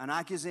and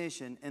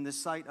accusation in the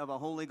sight of a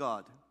holy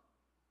God.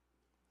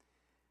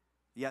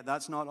 Yet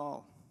that's not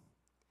all.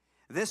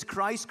 This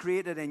Christ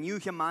created a new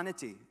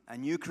humanity, a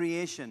new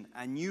creation,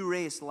 a new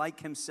race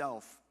like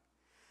himself.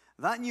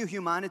 That new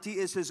humanity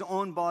is his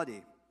own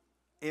body,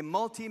 a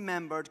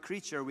multi-membered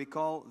creature we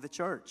call the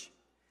church,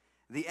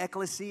 the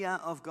ecclesia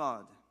of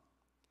God.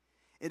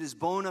 It is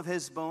bone of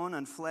his bone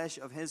and flesh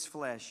of his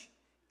flesh,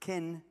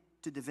 kin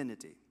to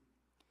divinity.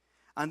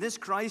 And this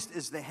Christ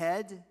is the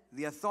head,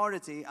 the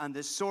authority, and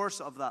the source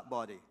of that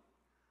body.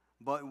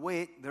 But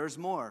wait, there's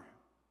more.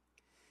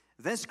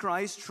 This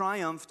Christ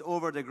triumphed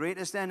over the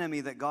greatest enemy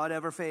that God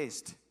ever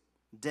faced,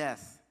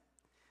 death,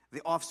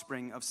 the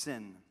offspring of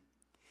sin.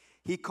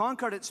 He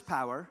conquered its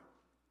power,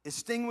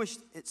 extinguished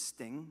its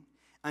sting,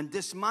 and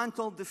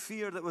dismantled the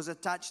fear that was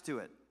attached to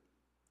it.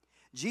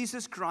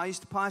 Jesus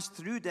Christ passed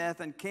through death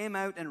and came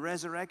out in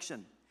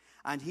resurrection,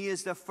 and he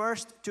is the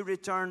first to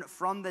return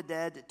from the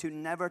dead to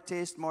never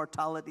taste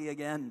mortality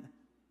again.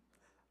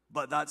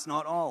 But that's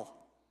not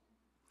all.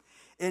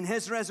 In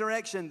his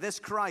resurrection, this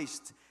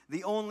Christ,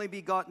 the only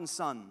begotten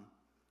Son,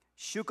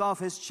 shook off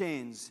his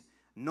chains.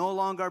 No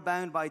longer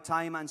bound by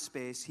time and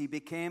space, he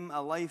became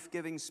a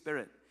life-giving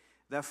spirit,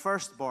 the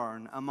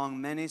firstborn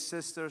among many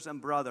sisters and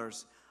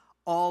brothers,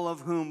 all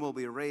of whom will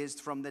be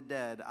raised from the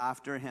dead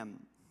after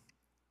him.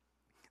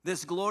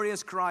 This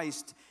glorious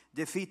Christ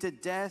defeated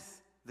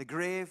death, the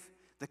grave,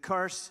 the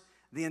curse,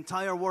 the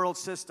entire world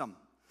system.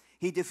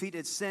 He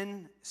defeated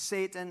sin,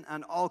 Satan,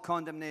 and all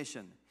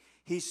condemnation.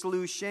 He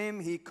slew shame,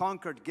 he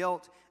conquered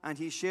guilt, and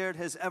he shared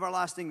his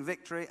everlasting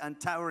victory and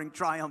towering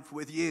triumph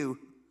with you.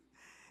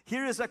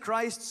 Here is a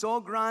Christ so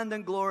grand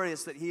and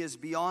glorious that he is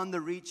beyond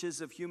the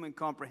reaches of human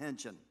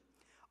comprehension.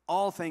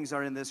 All things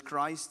are in this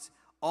Christ.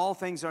 All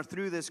things are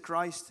through this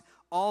Christ.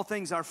 All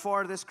things are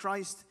for this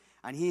Christ.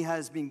 And he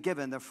has been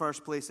given the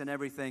first place in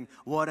everything.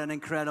 What an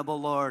incredible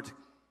Lord.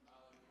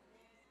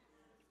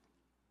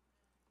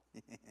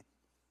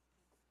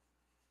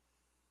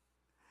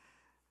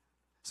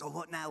 So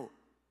what now?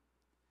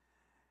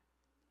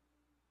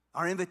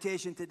 Our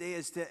invitation today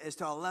is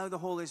to allow the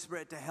Holy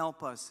Spirit to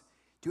help us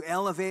to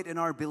elevate in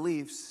our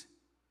beliefs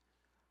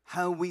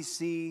how we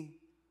see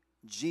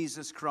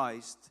Jesus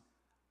Christ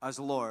as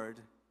Lord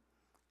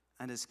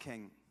and as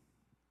King.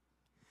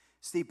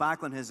 Steve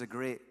Backlund has a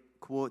great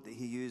quote that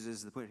he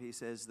uses. He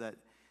says that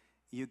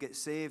you get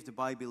saved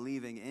by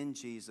believing in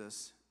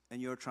Jesus, and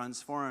you're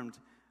transformed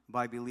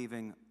by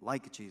believing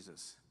like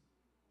Jesus.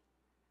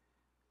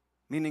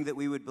 Meaning that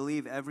we would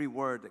believe every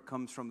word that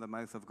comes from the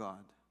mouth of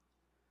God.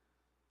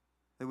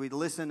 That we'd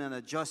listen and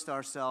adjust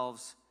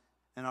ourselves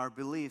and our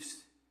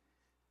beliefs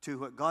to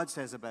what God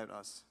says about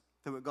us,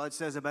 to what God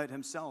says about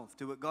himself,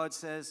 to what God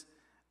says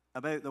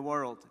about the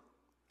world.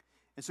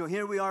 And so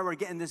here we are, we're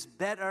getting this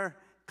better,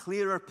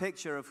 clearer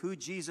picture of who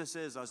Jesus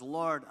is as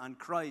Lord and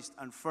Christ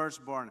and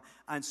firstborn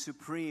and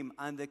supreme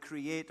and the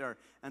creator.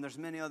 And there's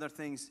many other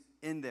things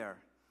in there.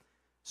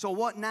 So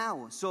what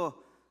now? So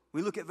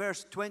we look at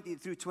verse 20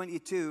 through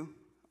 22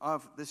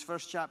 of this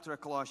first chapter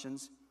of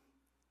Colossians.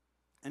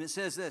 And it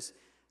says this: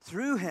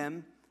 through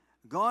him,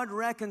 God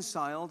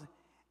reconciled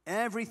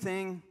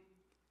everything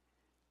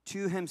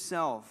to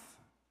himself.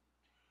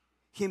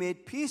 He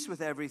made peace with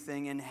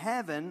everything in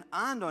heaven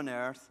and on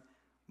earth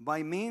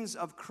by means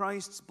of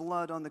Christ's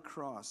blood on the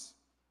cross.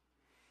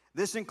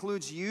 This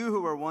includes you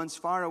who were once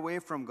far away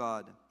from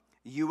God.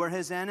 You were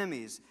his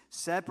enemies,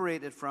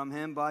 separated from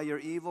him by your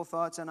evil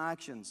thoughts and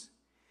actions.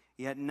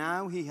 Yet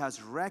now he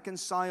has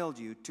reconciled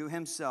you to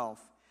himself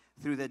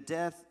through the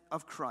death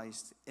of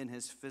Christ in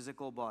his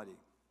physical body.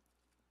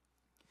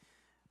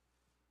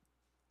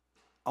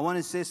 I want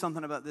to say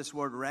something about this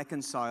word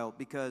reconcile,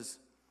 because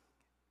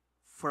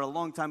for a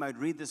long time I'd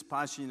read this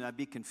passage and I'd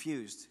be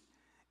confused.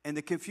 And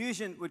the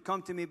confusion would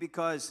come to me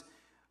because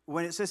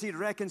when it says he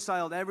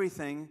reconciled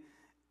everything,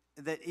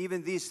 that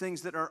even these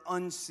things that are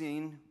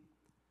unseen,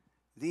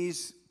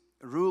 these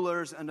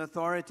rulers and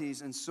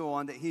authorities and so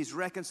on, that he's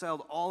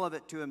reconciled all of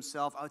it to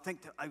himself, I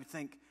would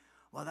think,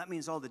 well, that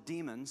means all the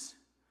demons.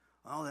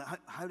 Well,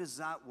 how does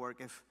that work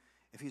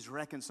if he's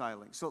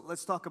reconciling? So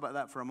let's talk about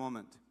that for a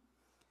moment.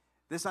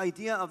 This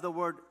idea of the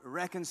word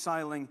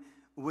reconciling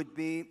would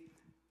be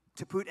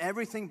to put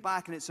everything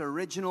back in its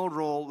original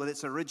role with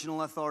its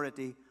original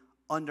authority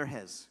under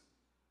his.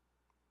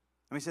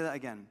 Let me say that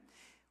again.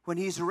 When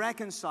he's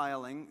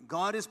reconciling,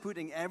 God is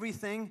putting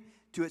everything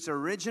to its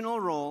original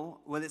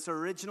role with its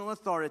original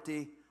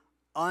authority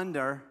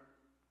under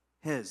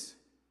his.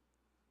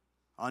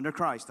 Under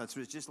Christ. That's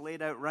what's just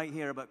laid out right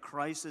here, but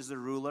Christ is the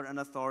ruler and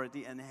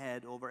authority and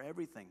head over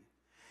everything.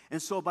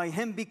 And so by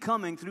him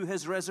becoming, through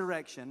his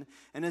resurrection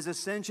and his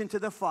ascension to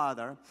the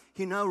Father,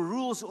 he now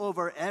rules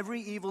over every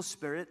evil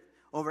spirit,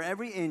 over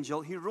every angel.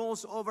 He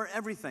rules over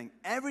everything.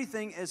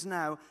 Everything is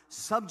now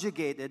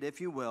subjugated, if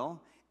you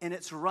will, in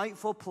its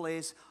rightful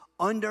place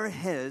under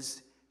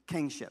his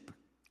kingship.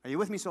 Are you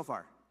with me so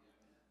far?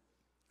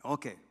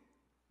 Okay.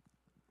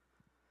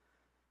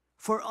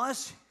 For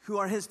us who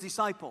are his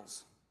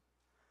disciples,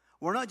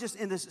 we're not just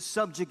in this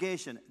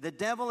subjugation. The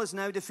devil is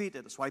now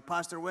defeated. That's why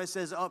Pastor Wes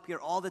says up here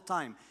all the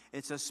time.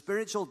 It's a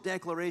spiritual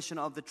declaration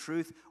of the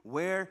truth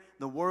where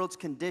the world's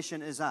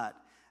condition is at.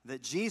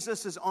 That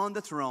Jesus is on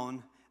the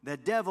throne the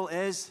devil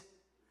is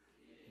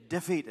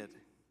defeated.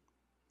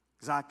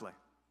 Exactly.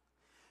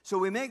 So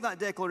we make that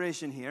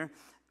declaration here.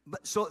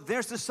 But so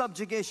there's the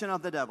subjugation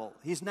of the devil.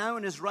 He's now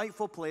in his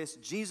rightful place.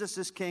 Jesus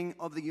is king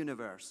of the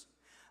universe.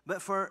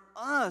 But for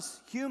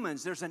us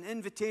humans, there's an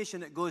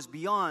invitation that goes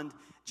beyond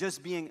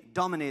just being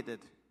dominated.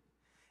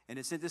 And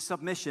it's into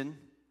submission.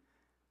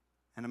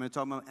 And I'm going to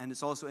talk about, and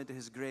it's also into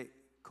his great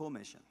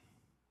commission.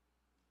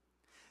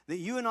 That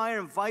you and I are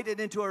invited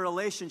into a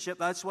relationship.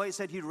 That's why it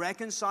said he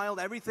reconciled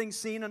everything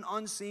seen and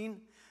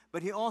unseen.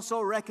 But he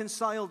also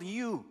reconciled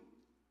you,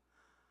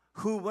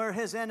 who were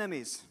his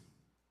enemies.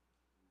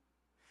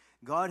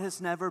 God has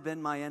never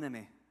been my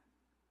enemy.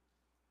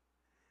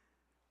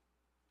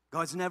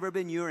 God's never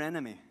been your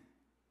enemy.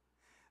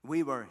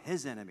 We were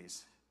his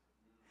enemies.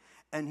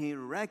 And he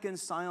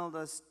reconciled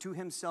us to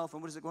himself.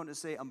 And what is it going to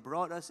say? And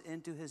brought us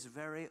into his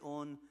very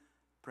own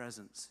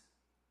presence.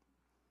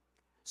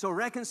 So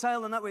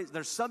reconcile in that way.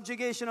 There's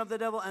subjugation of the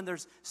devil and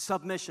there's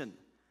submission.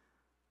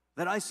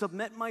 That I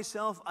submit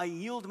myself, I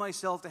yield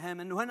myself to him.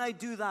 And when I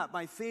do that,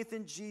 my faith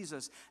in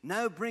Jesus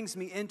now brings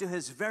me into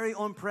his very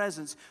own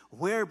presence,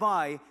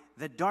 whereby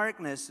the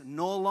darkness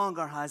no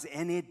longer has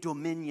any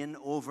dominion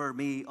over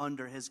me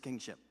under his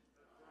kingship.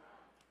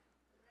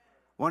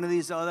 One of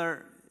these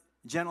other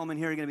gentlemen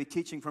here are going to be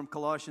teaching from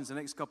Colossians the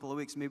next couple of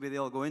weeks. Maybe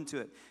they'll go into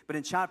it. But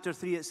in chapter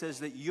 3, it says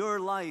that your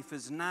life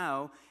is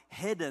now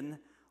hidden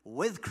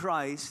with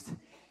Christ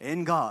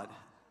in God.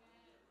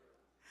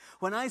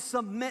 When I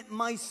submit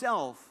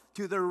myself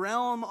to the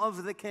realm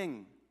of the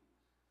King,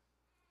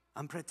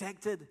 I'm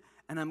protected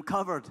and I'm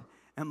covered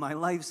and my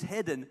life's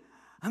hidden.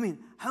 I mean,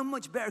 how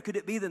much better could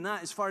it be than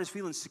that as far as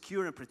feeling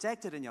secure and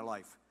protected in your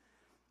life?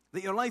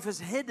 That your life is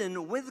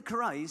hidden with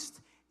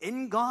Christ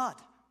in God.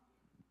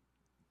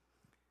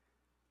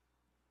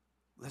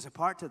 There's a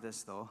part to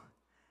this, though,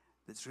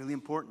 that's really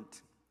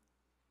important.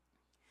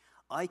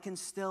 I can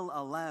still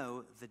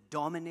allow the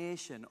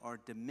domination or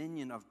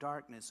dominion of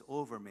darkness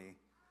over me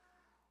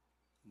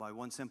by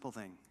one simple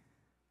thing: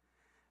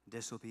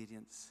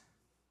 disobedience.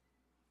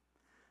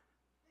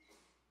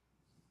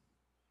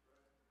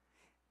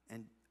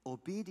 And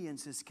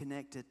obedience is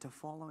connected to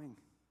following.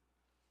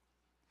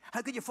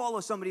 How could you follow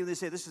somebody when they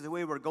say, this is the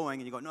way we're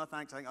going, and you go, no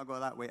thanks, I think I'll go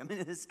that way? I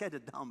mean, it's kind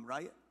of dumb,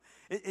 right?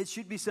 It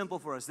should be simple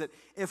for us that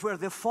if we're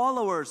the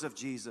followers of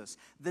Jesus,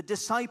 the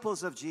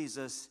disciples of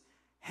Jesus,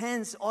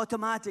 hence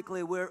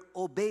automatically we're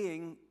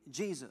obeying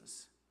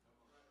Jesus.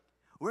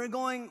 We're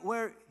going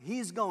where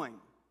he's going.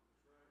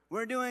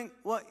 We're doing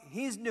what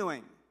he's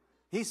doing.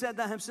 He said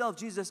that himself,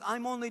 Jesus,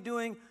 I'm only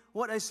doing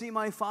what I see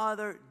my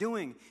Father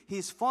doing.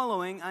 He's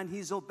following and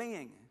he's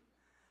obeying.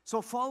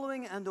 So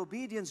following and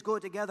obedience go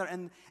together.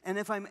 And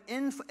if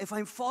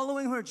I'm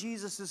following where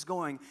Jesus is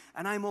going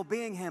and I'm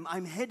obeying him,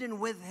 I'm hidden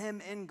with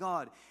him in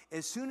God.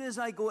 As soon as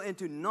I go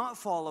into not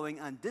following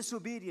and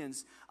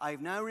disobedience, I've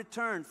now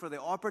returned for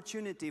the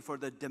opportunity for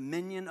the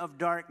dominion of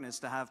darkness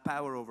to have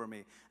power over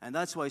me. And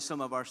that's why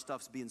some of our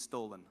stuff's being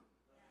stolen.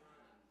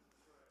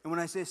 And when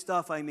I say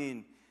stuff, I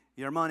mean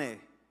your money,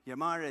 your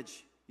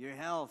marriage, your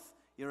health,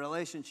 your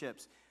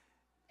relationships.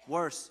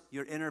 Worse,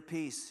 your inner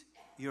peace,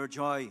 your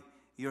joy,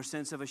 your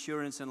sense of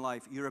assurance in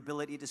life, your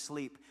ability to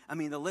sleep. I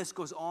mean, the list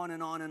goes on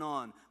and on and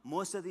on.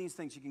 Most of these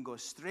things you can go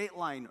straight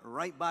line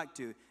right back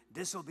to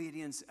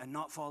disobedience and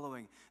not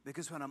following.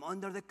 Because when I'm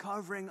under the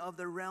covering of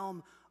the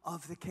realm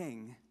of the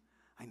King,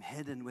 I'm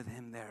hidden with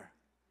him there.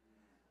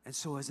 And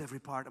so is every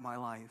part of my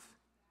life,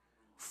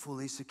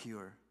 fully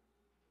secure.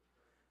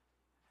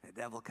 The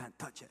devil can't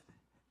touch it.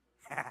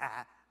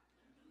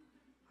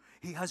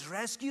 He has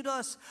rescued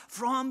us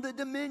from the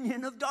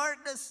dominion of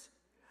darkness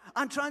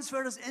and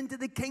transferred us into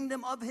the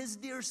kingdom of his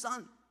dear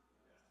Son.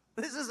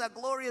 This is a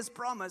glorious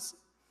promise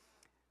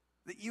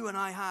that you and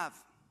I have.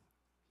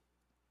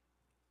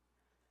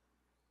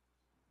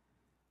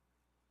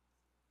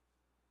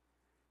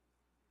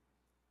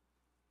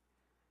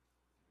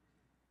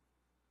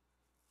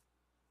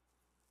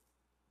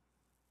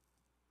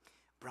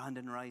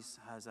 Brandon Rice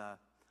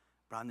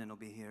Brandon will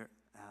be here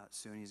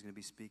soon. He's going to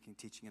be speaking,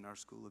 teaching in our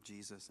School of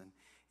Jesus, and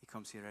he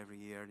comes here every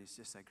year, and he's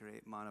just a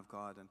great man of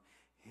God. And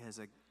he has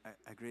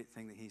a great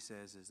thing that he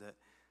says is that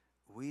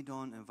we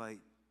don't invite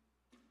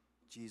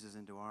Jesus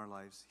into our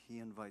lives. He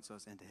invites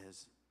us into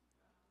his.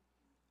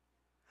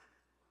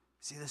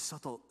 See this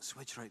subtle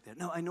switch right there.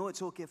 Now, I know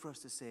it's okay for us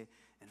to say,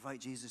 invite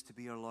Jesus to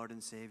be our Lord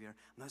and Savior.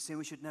 I'm not saying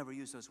we should never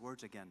use those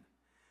words again.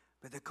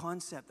 But the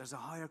concept, there's a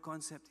higher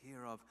concept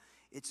here of,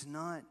 it's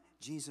not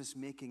Jesus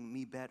making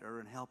me better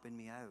and helping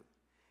me out.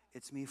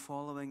 It's me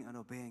following and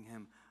obeying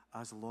him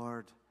as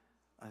Lord,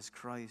 as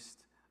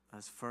Christ,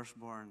 as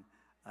firstborn,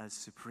 as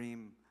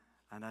supreme,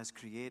 and as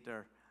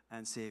creator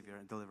and savior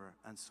and deliverer,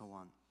 and so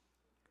on.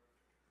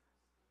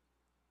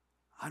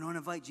 I don't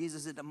invite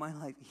Jesus into my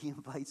life. He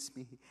invites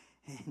me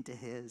into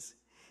his,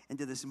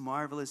 into this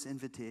marvelous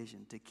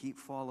invitation to keep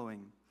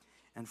following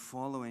and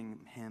following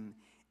him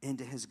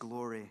into his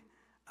glory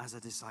as a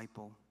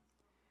disciple.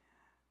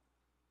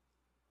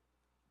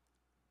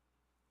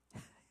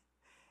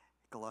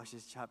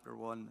 Colossians chapter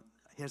 1.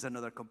 Here's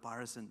another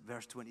comparison,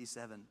 verse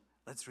 27.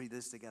 Let's read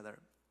this together.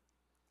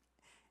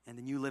 In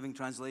the New Living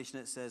Translation,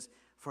 it says,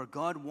 "For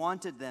God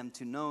wanted them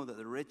to know that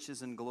the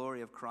riches and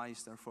glory of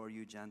Christ are for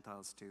you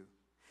Gentiles too.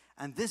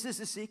 And this is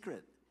the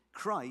secret.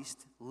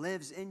 Christ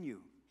lives in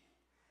you.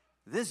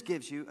 This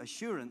gives you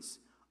assurance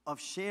of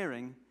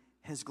sharing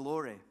his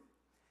glory."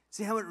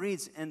 See how it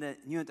reads in the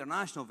New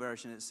International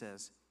Version. It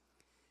says,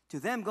 "To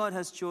them God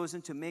has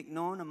chosen to make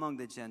known among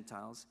the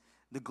Gentiles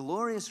the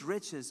glorious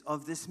riches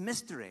of this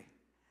mystery,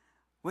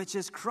 which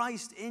is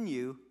Christ in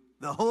you,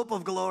 the hope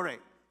of glory."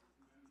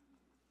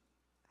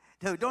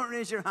 Now, don't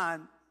raise your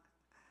hand.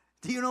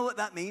 Do you know what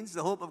that means,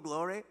 the hope of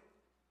glory?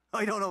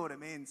 I don't know what it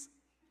means.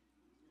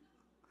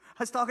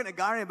 I was talking to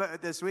Gary about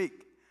it this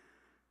week.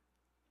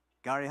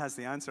 Gary has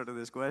the answer to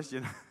this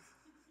question.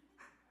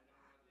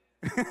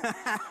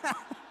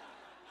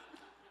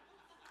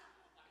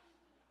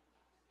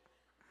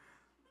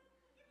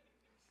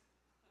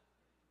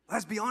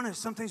 Let's be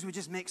honest, sometimes we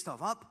just make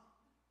stuff up.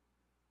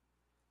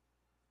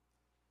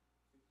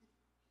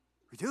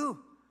 We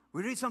do.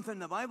 We read something in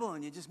the Bible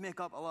and you just make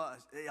up a lot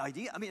of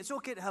ideas. I mean, it's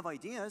okay to have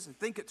ideas and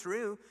think it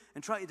through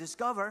and try to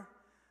discover.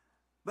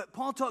 But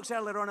Paul talks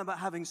earlier on about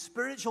having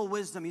spiritual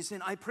wisdom. He's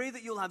saying, I pray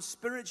that you'll have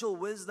spiritual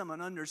wisdom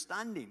and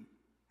understanding.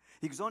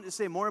 He goes on to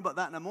say more about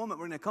that in a moment.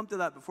 We're going to come to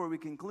that before we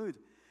conclude.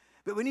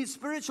 But we need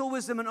spiritual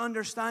wisdom and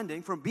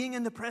understanding from being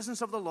in the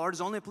presence of the Lord. Is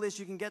the only place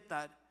you can get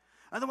that.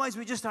 Otherwise,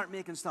 we just start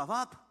making stuff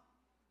up.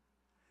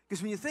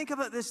 Because when you think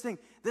about this thing,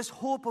 this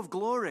hope of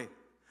glory,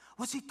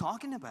 what's he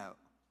talking about?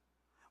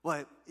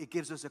 Well, it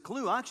gives us a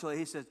clue, actually.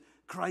 He says,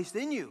 Christ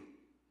in you.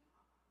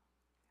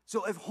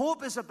 So if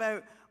hope is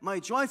about my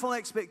joyful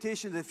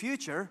expectation of the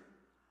future,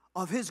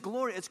 of his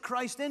glory, it's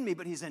Christ in me,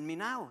 but he's in me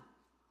now.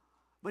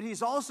 But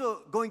he's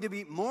also going to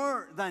be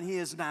more than he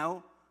is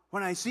now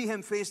when I see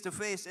him face to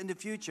face in the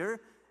future,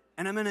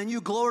 and I'm in a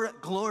new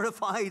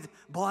glorified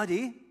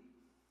body.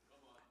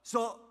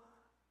 So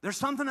there's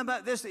something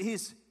about this that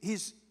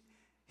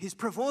he's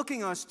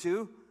provoking us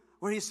to,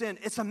 where he's saying,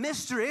 it's a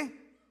mystery.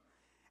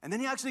 And then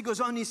he actually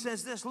goes on and he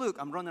says this. Look,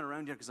 I'm running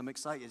around here because I'm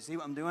excited. See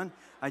what I'm doing?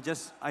 I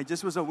just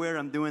was aware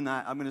I'm doing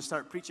that. I'm going to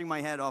start preaching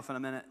my head off in a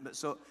minute. But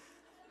so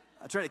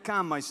I try to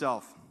calm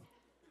myself.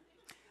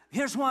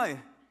 Here's why.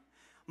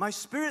 My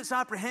spirit's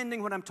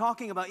apprehending what I'm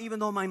talking about, even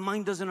though my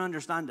mind doesn't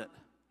understand it.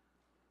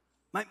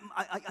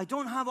 I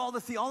don't have all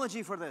the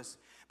theology for this,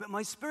 but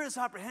my spirit's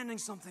apprehending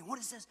something. What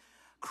is this?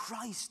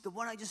 Christ, the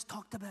one I just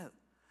talked about.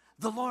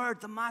 The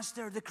Lord, the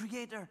Master, the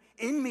Creator,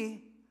 in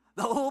me,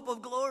 the hope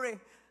of glory.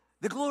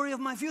 The glory of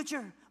my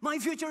future. My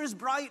future is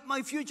bright.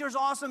 My future is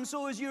awesome.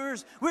 So is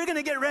yours. We're going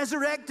to get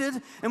resurrected,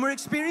 and we're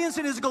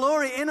experiencing his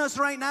glory in us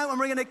right now, and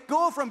we're going to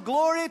go from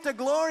glory to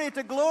glory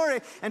to glory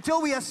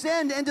until we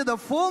ascend into the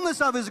fullness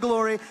of his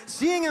glory,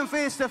 seeing him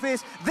face to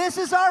face. This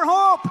is our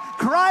hope.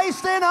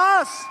 Christ in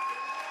us.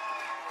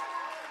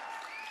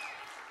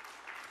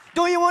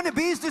 Don't you want to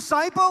be his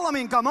disciple? I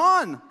mean, come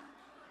on.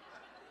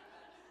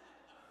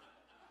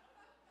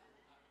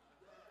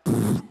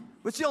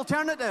 What's the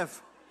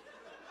alternative?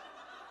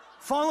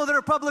 Follow the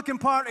Republican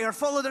Party or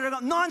follow the...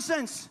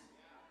 Nonsense.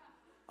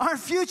 Our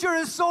future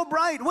is so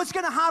bright. What's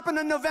going to happen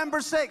on November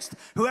 6th?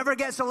 Whoever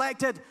gets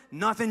elected,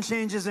 nothing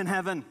changes in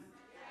heaven.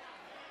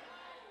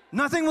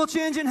 Nothing will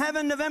change in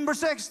heaven November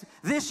 6th.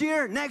 This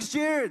year, next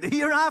year, the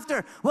year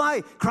after.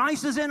 Why?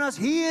 Christ is in us.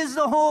 He is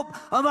the hope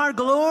of our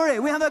glory.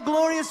 We have a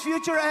glorious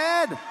future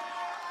ahead.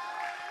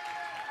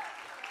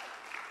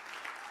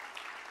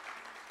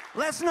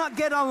 Let's not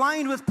get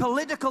aligned with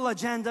political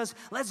agendas.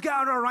 Let's get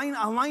our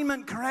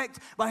alignment correct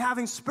by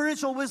having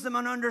spiritual wisdom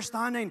and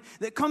understanding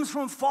that comes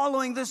from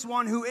following this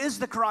one who is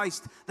the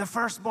Christ, the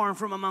firstborn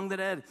from among the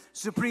dead,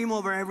 supreme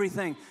over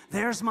everything.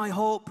 There's my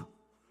hope.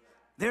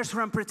 There's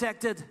where I'm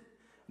protected.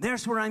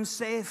 There's where I'm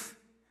safe.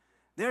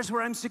 There's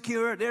where I'm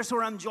secure. There's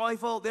where I'm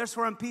joyful. There's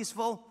where I'm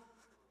peaceful.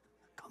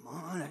 Come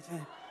on.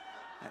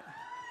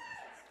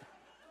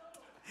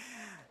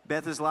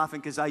 Beth is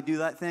laughing because I do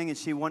that thing, and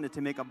she wanted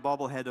to make a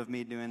bobblehead of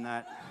me doing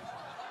that.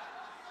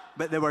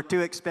 But they were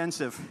too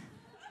expensive.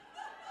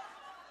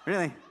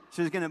 Really?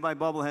 She was going to buy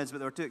bobbleheads, but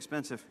they were too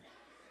expensive.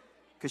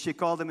 Because she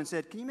called them and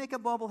said, can you make a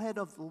bobblehead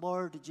of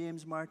Lord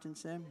James Martin,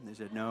 Sam? And they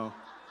said, no,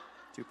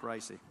 too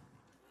pricey.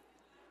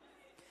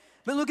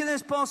 But look at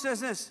this. Paul says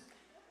this.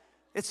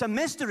 It's a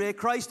mystery,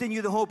 Christ in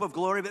you, the hope of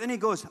glory. But then he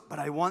goes, but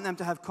I want them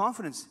to have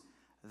confidence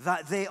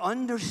that they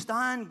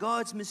understand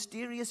God's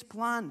mysterious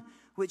plan,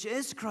 which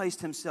is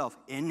Christ himself.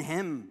 In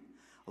him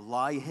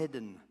lie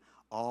hidden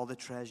all the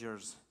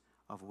treasures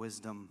of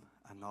wisdom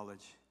and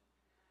knowledge.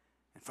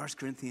 In 1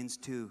 Corinthians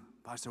 2,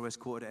 Pastor West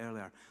quoted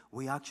earlier,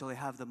 we actually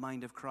have the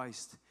mind of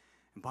Christ.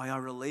 And by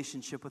our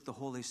relationship with the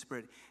Holy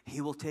Spirit,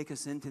 he will take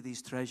us into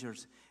these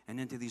treasures and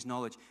into these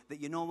knowledge that,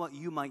 you know what,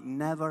 you might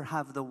never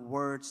have the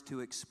words to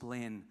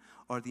explain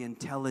or the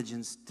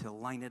intelligence to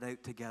line it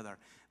out together.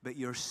 But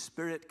your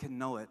spirit can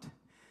know it.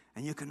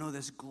 And you can know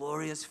this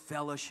glorious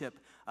fellowship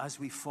as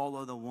we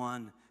follow the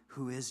one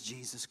who is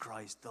Jesus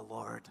Christ, the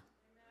Lord.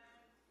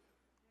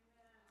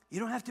 You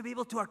don't have to be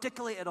able to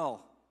articulate it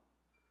all,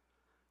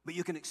 but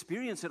you can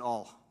experience it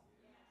all.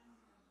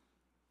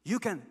 You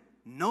can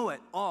know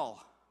it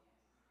all.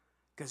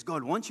 because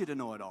God wants you to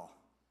know it all.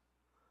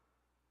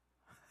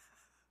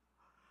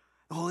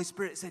 The Holy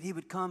Spirit said He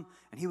would come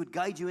and He would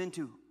guide you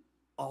into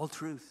all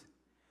truth.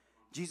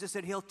 Jesus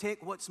said He'll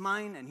take what's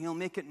mine and He'll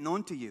make it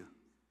known to you.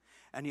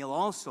 And He'll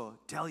also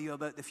tell you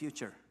about the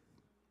future.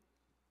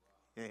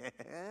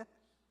 You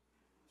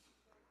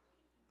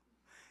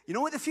know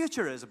what the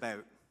future is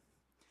about?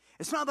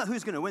 It's not about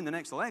who's going to win the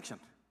next election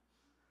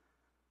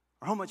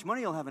or how much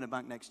money you'll have in the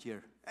bank next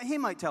year. He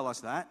might tell us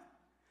that.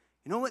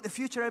 You know what the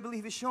future, I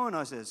believe, is showing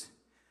us is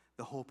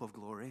the hope of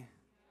glory.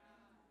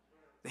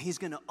 That He's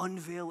going to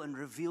unveil and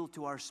reveal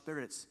to our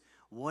spirits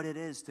what it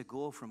is to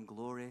go from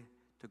glory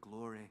to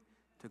glory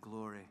to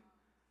glory,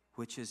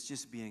 which is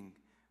just being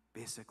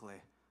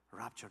basically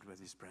raptured with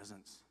His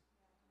presence,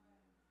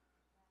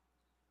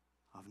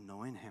 of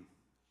knowing Him.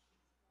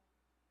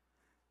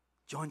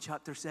 John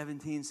chapter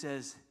 17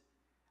 says,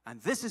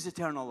 and this is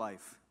eternal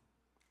life,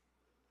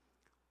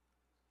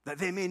 that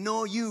they may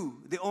know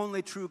you, the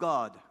only true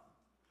God,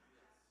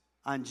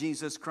 and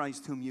Jesus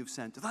Christ whom you've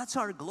sent. That's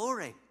our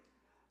glory,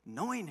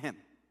 knowing Him.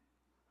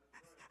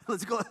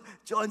 Let's go,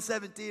 John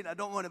 17. I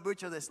don't want to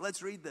butcher this.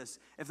 Let's read this.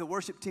 If the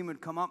worship team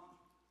would come up,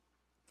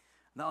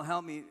 that'll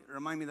help me,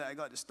 remind me that I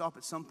got to stop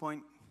at some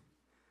point.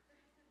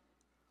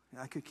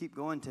 I could keep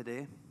going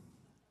today.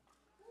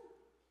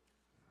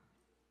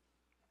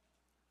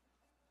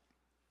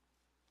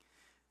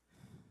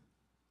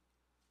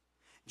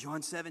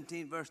 John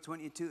 17, verse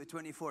 22 to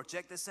 24.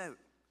 Check this out.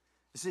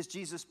 This is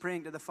Jesus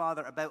praying to the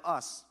Father about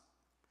us.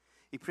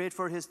 He prayed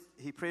for his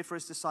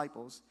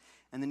disciples,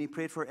 and then He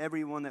prayed for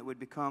everyone that would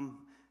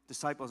become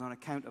disciples on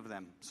account of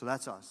them. So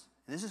that's us.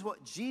 And this is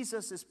what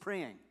Jesus is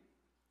praying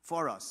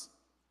for us,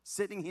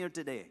 sitting here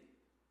today.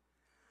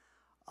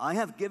 I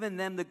have given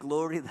them the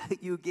glory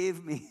that you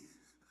gave me,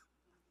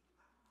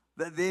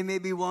 that they may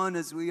be one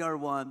as we are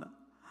one.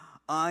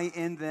 I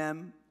in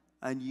them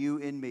and you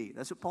in me.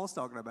 That's what Paul's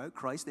talking about,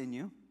 Christ in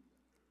you.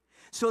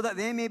 So that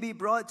they may be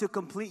brought to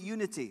complete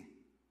unity.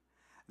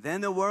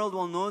 Then the world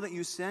will know that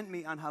you sent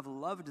me and have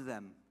loved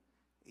them,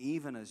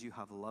 even as you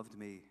have loved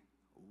me.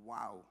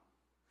 Wow.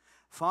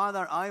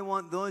 Father, I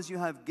want those you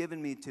have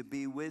given me to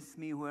be with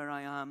me where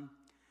I am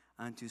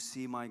and to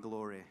see my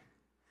glory.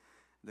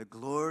 The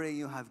glory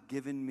you have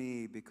given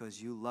me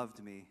because you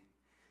loved me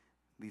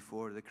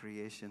before the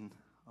creation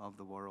of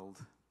the world.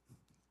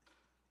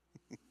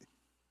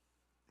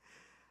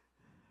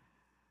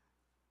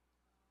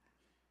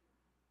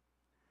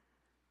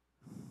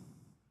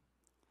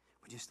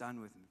 Would you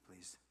stand with me,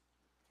 please?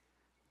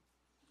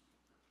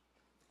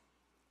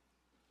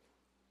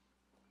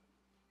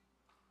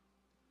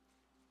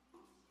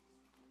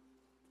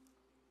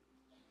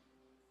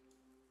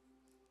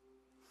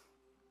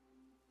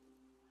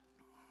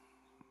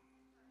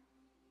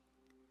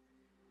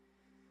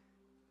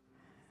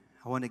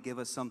 I want to give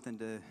us something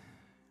to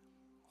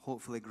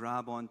hopefully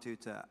grab onto,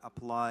 to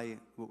apply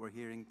what we're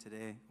hearing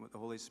today, what the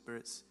Holy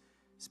Spirit's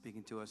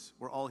speaking to us.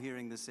 We're all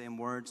hearing the same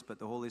words, but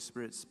the Holy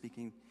Spirit's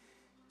speaking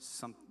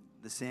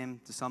the same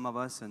to some of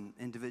us and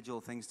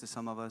individual things to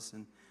some of us.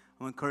 And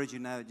I want to encourage you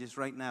now, just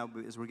right now,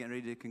 as we're getting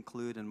ready to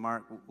conclude, and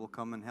Mark will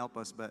come and help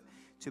us, but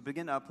to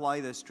begin to apply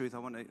this truth, I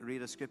want to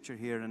read a scripture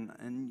here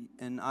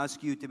and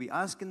ask you to be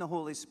asking the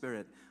Holy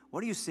Spirit,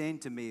 what are you saying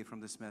to me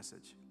from this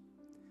message?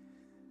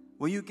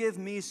 Will you give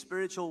me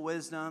spiritual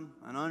wisdom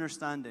and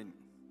understanding?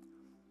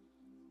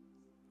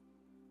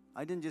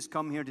 I didn't just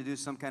come here to do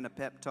some kind of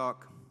pep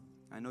talk.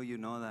 I know you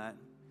know that.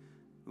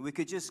 We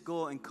could just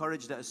go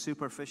encouraged at a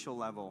superficial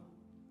level.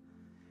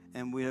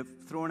 And we have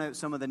thrown out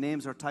some of the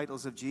names or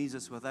titles of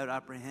Jesus without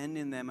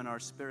apprehending them in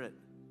our spirit.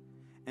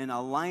 And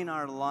align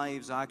our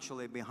lives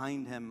actually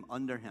behind Him,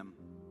 under Him,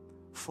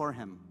 for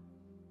Him.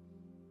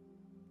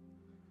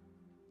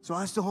 So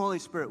ask the Holy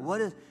Spirit,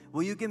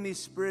 will you give me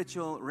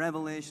spiritual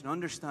revelation,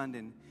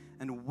 understanding,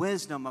 and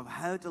wisdom of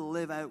how to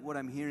live out what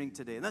I'm hearing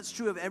today? And that's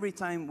true of every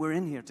time we're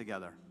in here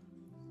together.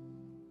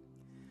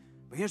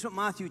 But here's what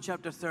Matthew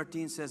chapter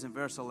 13 says in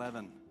verse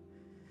 11.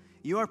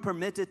 You are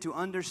permitted to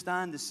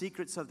understand the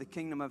secrets of the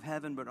kingdom of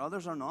heaven, but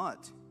others are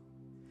not.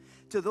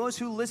 To those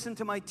who listen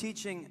to my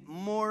teaching,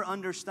 more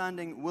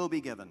understanding will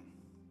be given.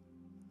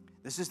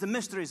 This is the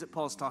mysteries that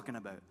Paul's talking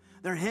about.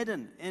 They're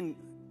hidden in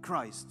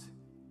Christ.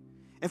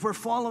 If we're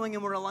following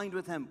and we're aligned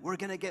with Him, we're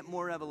going to get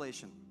more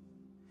revelation.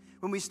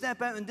 When we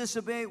step out and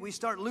disobey, we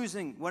start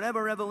losing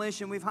whatever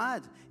revelation we've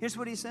had. Here's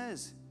what He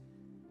says.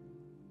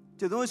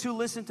 To those who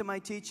listen to my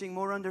teaching,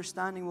 more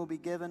understanding will be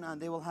given,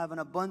 and they will have an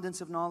abundance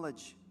of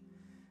knowledge.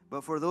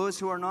 But for those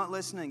who are not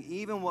listening,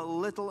 even what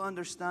little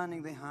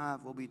understanding they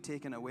have will be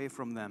taken away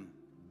from them.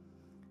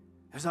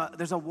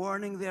 There's a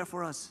warning there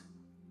for us,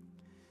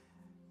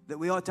 that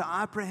we ought to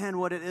apprehend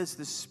what it is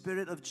the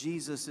Spirit of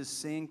Jesus is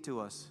saying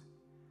to us,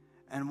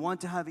 and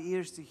want to have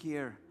ears to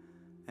hear,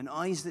 and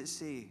eyes that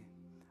see,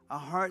 a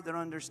heart that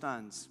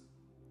understands.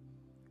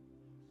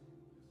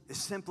 The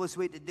simplest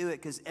way to do it,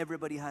 because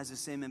everybody has the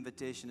same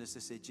invitation, is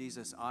to say,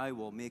 Jesus, I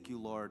will make you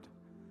Lord,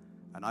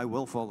 and I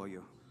will follow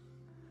you.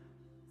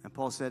 And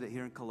Paul said it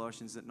here in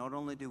Colossians, that not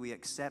only do we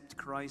accept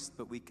Christ,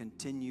 but we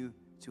continue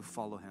to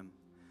follow Him.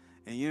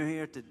 And you're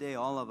here today,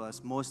 all of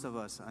us, most of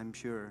us, I'm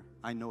sure,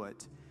 I know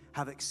it,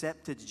 have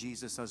accepted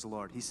Jesus as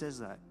Lord. He says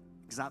that,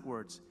 exact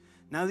words.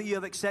 Now that you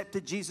have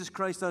accepted Jesus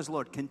Christ as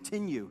Lord,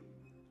 continue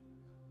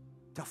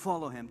to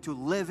follow Him, to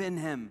live in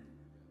Him.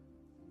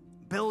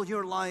 Build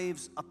your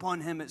lives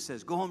upon Him, it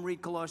says. Go home,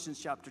 read Colossians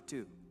chapter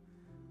 2.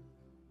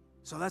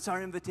 So that's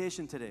our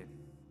invitation today.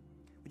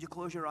 Would you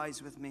close your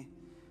eyes with me?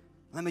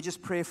 Let me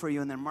just pray for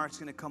you, and then Mark's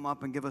going to come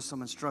up and give us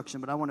some instruction.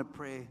 But I want to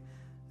pray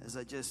as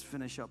I just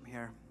finish up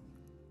here.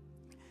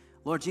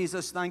 Lord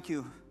Jesus, thank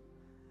you.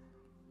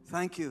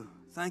 Thank you.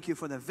 Thank you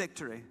for the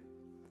victory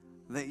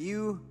that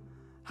you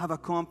have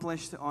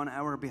accomplished on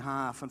our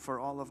behalf and for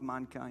all of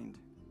mankind.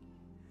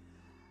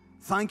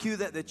 Thank you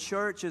that the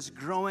church is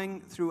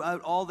growing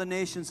throughout all the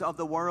nations of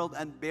the world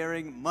and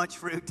bearing much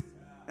fruit.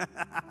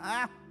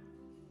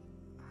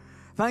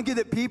 Thank you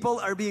that people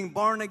are being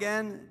born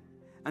again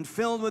and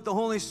filled with the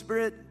Holy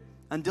Spirit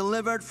and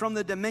delivered from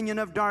the dominion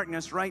of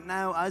darkness right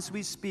now as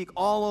we speak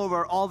all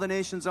over all the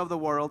nations of the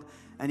world,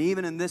 and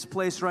even in this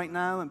place right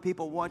now and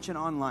people watching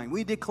online.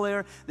 We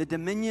declare the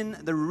dominion,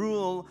 the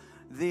rule,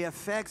 the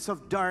effects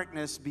of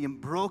darkness being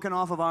broken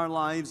off of our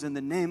lives in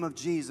the name of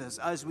Jesus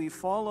as we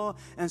follow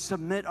and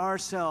submit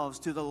ourselves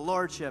to the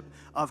lordship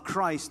of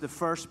Christ, the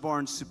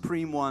firstborn,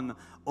 supreme one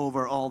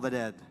over all the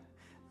dead.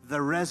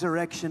 The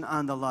resurrection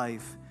and the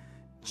life.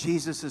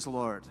 Jesus is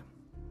Lord.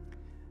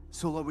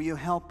 So, Lord, will you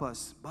help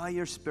us by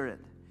your Spirit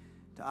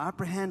to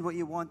apprehend what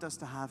you want us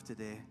to have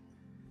today?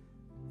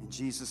 In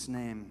Jesus'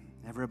 name,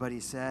 everybody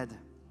said,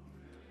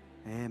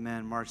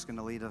 amen. Mark's going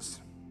to lead us.